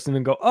all of this and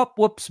then go, oh,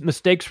 whoops,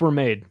 mistakes were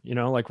made. You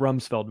know, like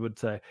Rumsfeld would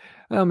say,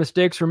 well,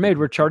 mistakes were made.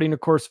 We're charting a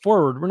course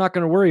forward. We're not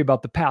going to worry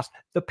about the past.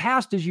 The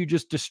past is you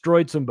just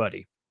destroyed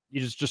somebody. You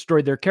just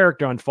destroyed their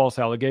character on false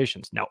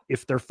allegations. Now,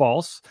 if they're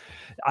false,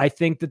 I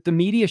think that the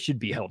media should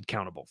be held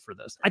accountable for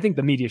this. I think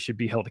the media should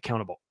be held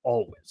accountable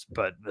always,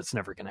 but that's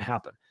never going to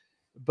happen.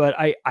 But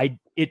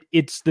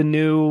it's the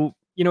new,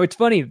 you know, it's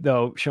funny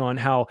though, Sean,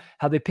 how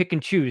they pick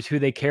and choose who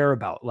they care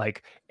about.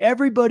 Like,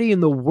 everybody in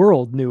the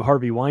world knew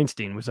Harvey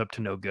Weinstein was up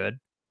to no good.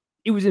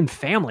 It was in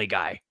Family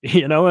Guy.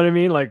 You know what I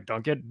mean? Like,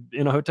 don't get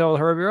in a hotel with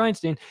Harvey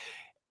Weinstein.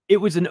 It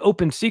was an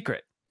open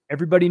secret.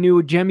 Everybody knew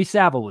what Jimmy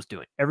Savile was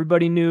doing.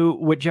 Everybody knew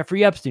what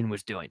Jeffrey Epstein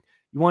was doing.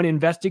 You want to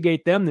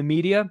investigate them, the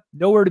media,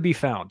 nowhere to be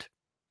found.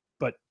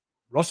 But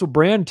Russell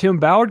Brand, Tim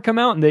Ballard come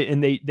out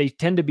and they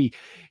tend to be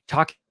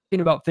talking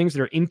about things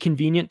that are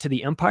inconvenient to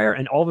the empire,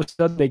 and all of a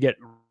sudden they get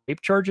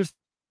rape charges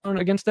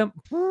against them,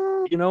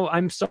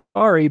 I'm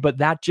sorry, but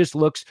that just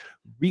looks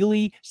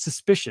really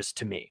suspicious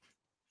to me.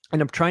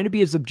 And I'm trying to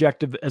be as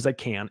objective as I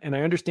can. And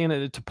I understand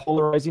that it's a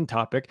polarizing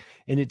topic,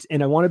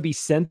 and I want to be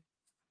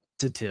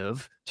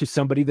sensitive to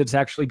somebody that's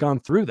actually gone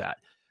through that.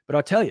 But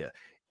I'll tell you,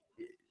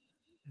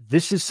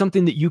 this is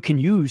something that you can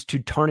use to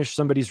tarnish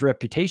somebody's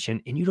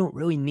reputation, and you don't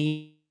really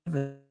need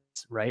this,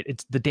 right?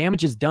 It's the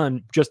damage is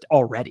done just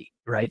already,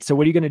 right? So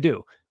what are you going to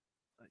do?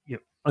 You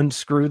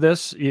unscrew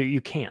this?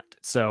 You can't.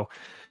 So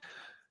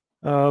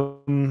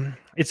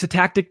it's a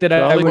tactic that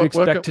I would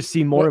expect to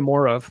see more and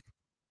more of.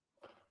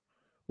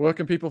 Where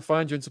can people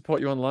find you and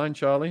support you online,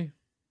 Charlie?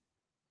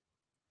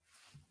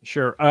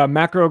 Sure.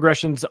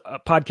 Macroaggressions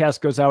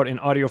podcast goes out in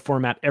audio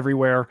format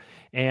everywhere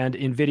and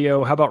in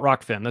video. How about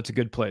Rockfin? That's a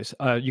good place.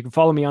 You can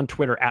follow me on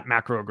Twitter at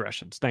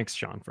Macroaggressions. Thanks,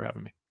 Sean, for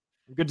having me.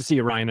 Good to see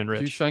you, Ryan and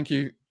Rich.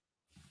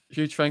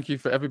 Huge thank you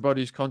for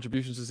everybody's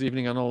contributions this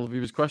evening and all the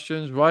viewers'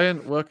 questions.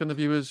 Ryan, where can the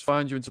viewers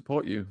find you and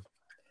support you?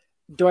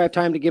 Do I have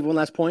time to give one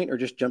last point or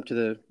just jump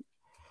to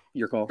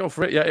your call? Go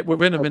for it. Yeah,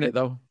 we're in a minute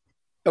though.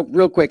 Oh,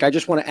 real quick, I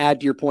just want to add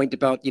to your point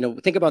about,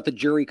 think about the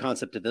jury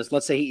concept of this.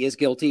 Let's say he is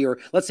guilty, or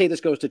let's say this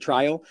goes to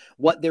trial.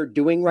 What they're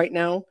doing right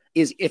now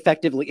is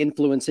effectively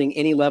influencing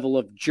any level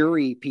of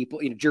jury people,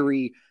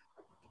 jury,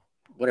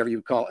 whatever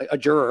you call it, a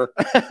juror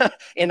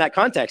in that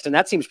context. And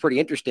that seems pretty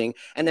interesting.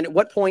 And then at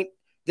what point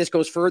this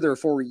goes further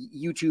for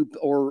YouTube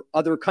or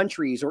other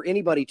countries or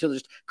anybody to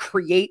just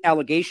create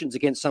allegations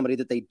against somebody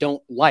that they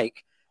don't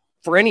like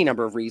for any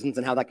number of reasons,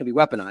 and how that can be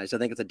weaponized. I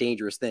think it's a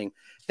dangerous thing.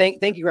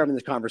 Thank you for having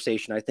this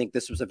conversation. I think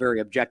this was a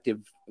very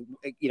objective,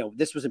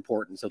 this was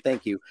important. So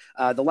thank you.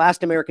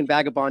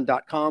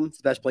 TheLastAmericanVagabond.com is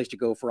the best place to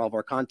go for all of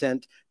our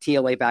content.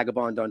 TLA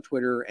Vagabond on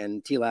Twitter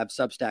and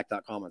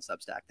TLabSubstack.com on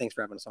Substack. Thanks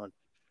for having us on.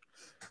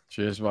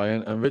 Cheers,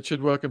 Ryan. And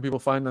Richard, where can people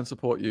find and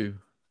support you?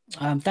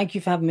 Thank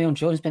you for having me on,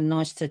 Jordan. It's been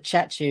nice to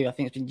chat to you. I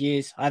think it's been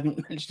years. I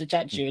haven't managed to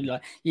chat to you in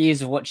like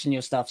years of watching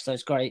your stuff. So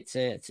it's great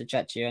to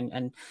chat to you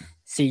and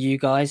see you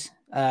guys.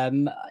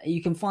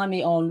 You can find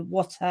me on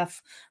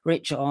WhatsApp,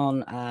 Rich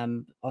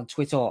on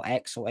Twitter or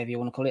X or whatever you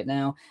want to call it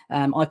now.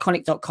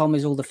 Iconic.com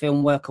is all the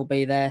film work will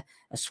be there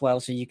as well.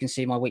 So you can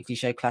see my weekly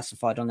show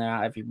Classified on there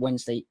out every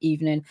Wednesday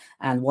evening.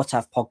 And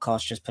WhatsApp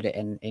podcast, just put it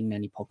in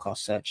any podcast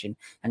searching,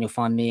 and you'll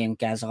find me and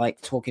Gaz Ike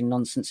talking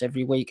nonsense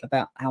every week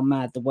about how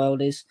mad the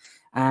world is.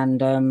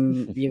 And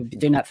you've been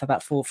doing that for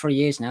about 3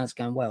 years now. It's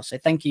going well. So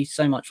thank you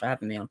so much for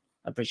having me on.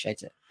 I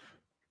appreciate it.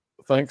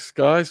 Thanks,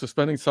 guys, for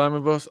spending time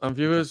with us. And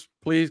viewers,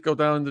 please go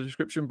down in the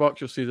description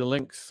box. You'll see the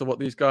links to what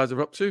these guys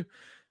are up to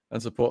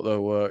and support their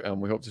work.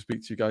 And we hope to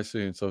speak to you guys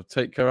soon. So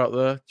take care out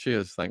there.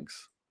 Cheers.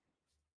 Thanks.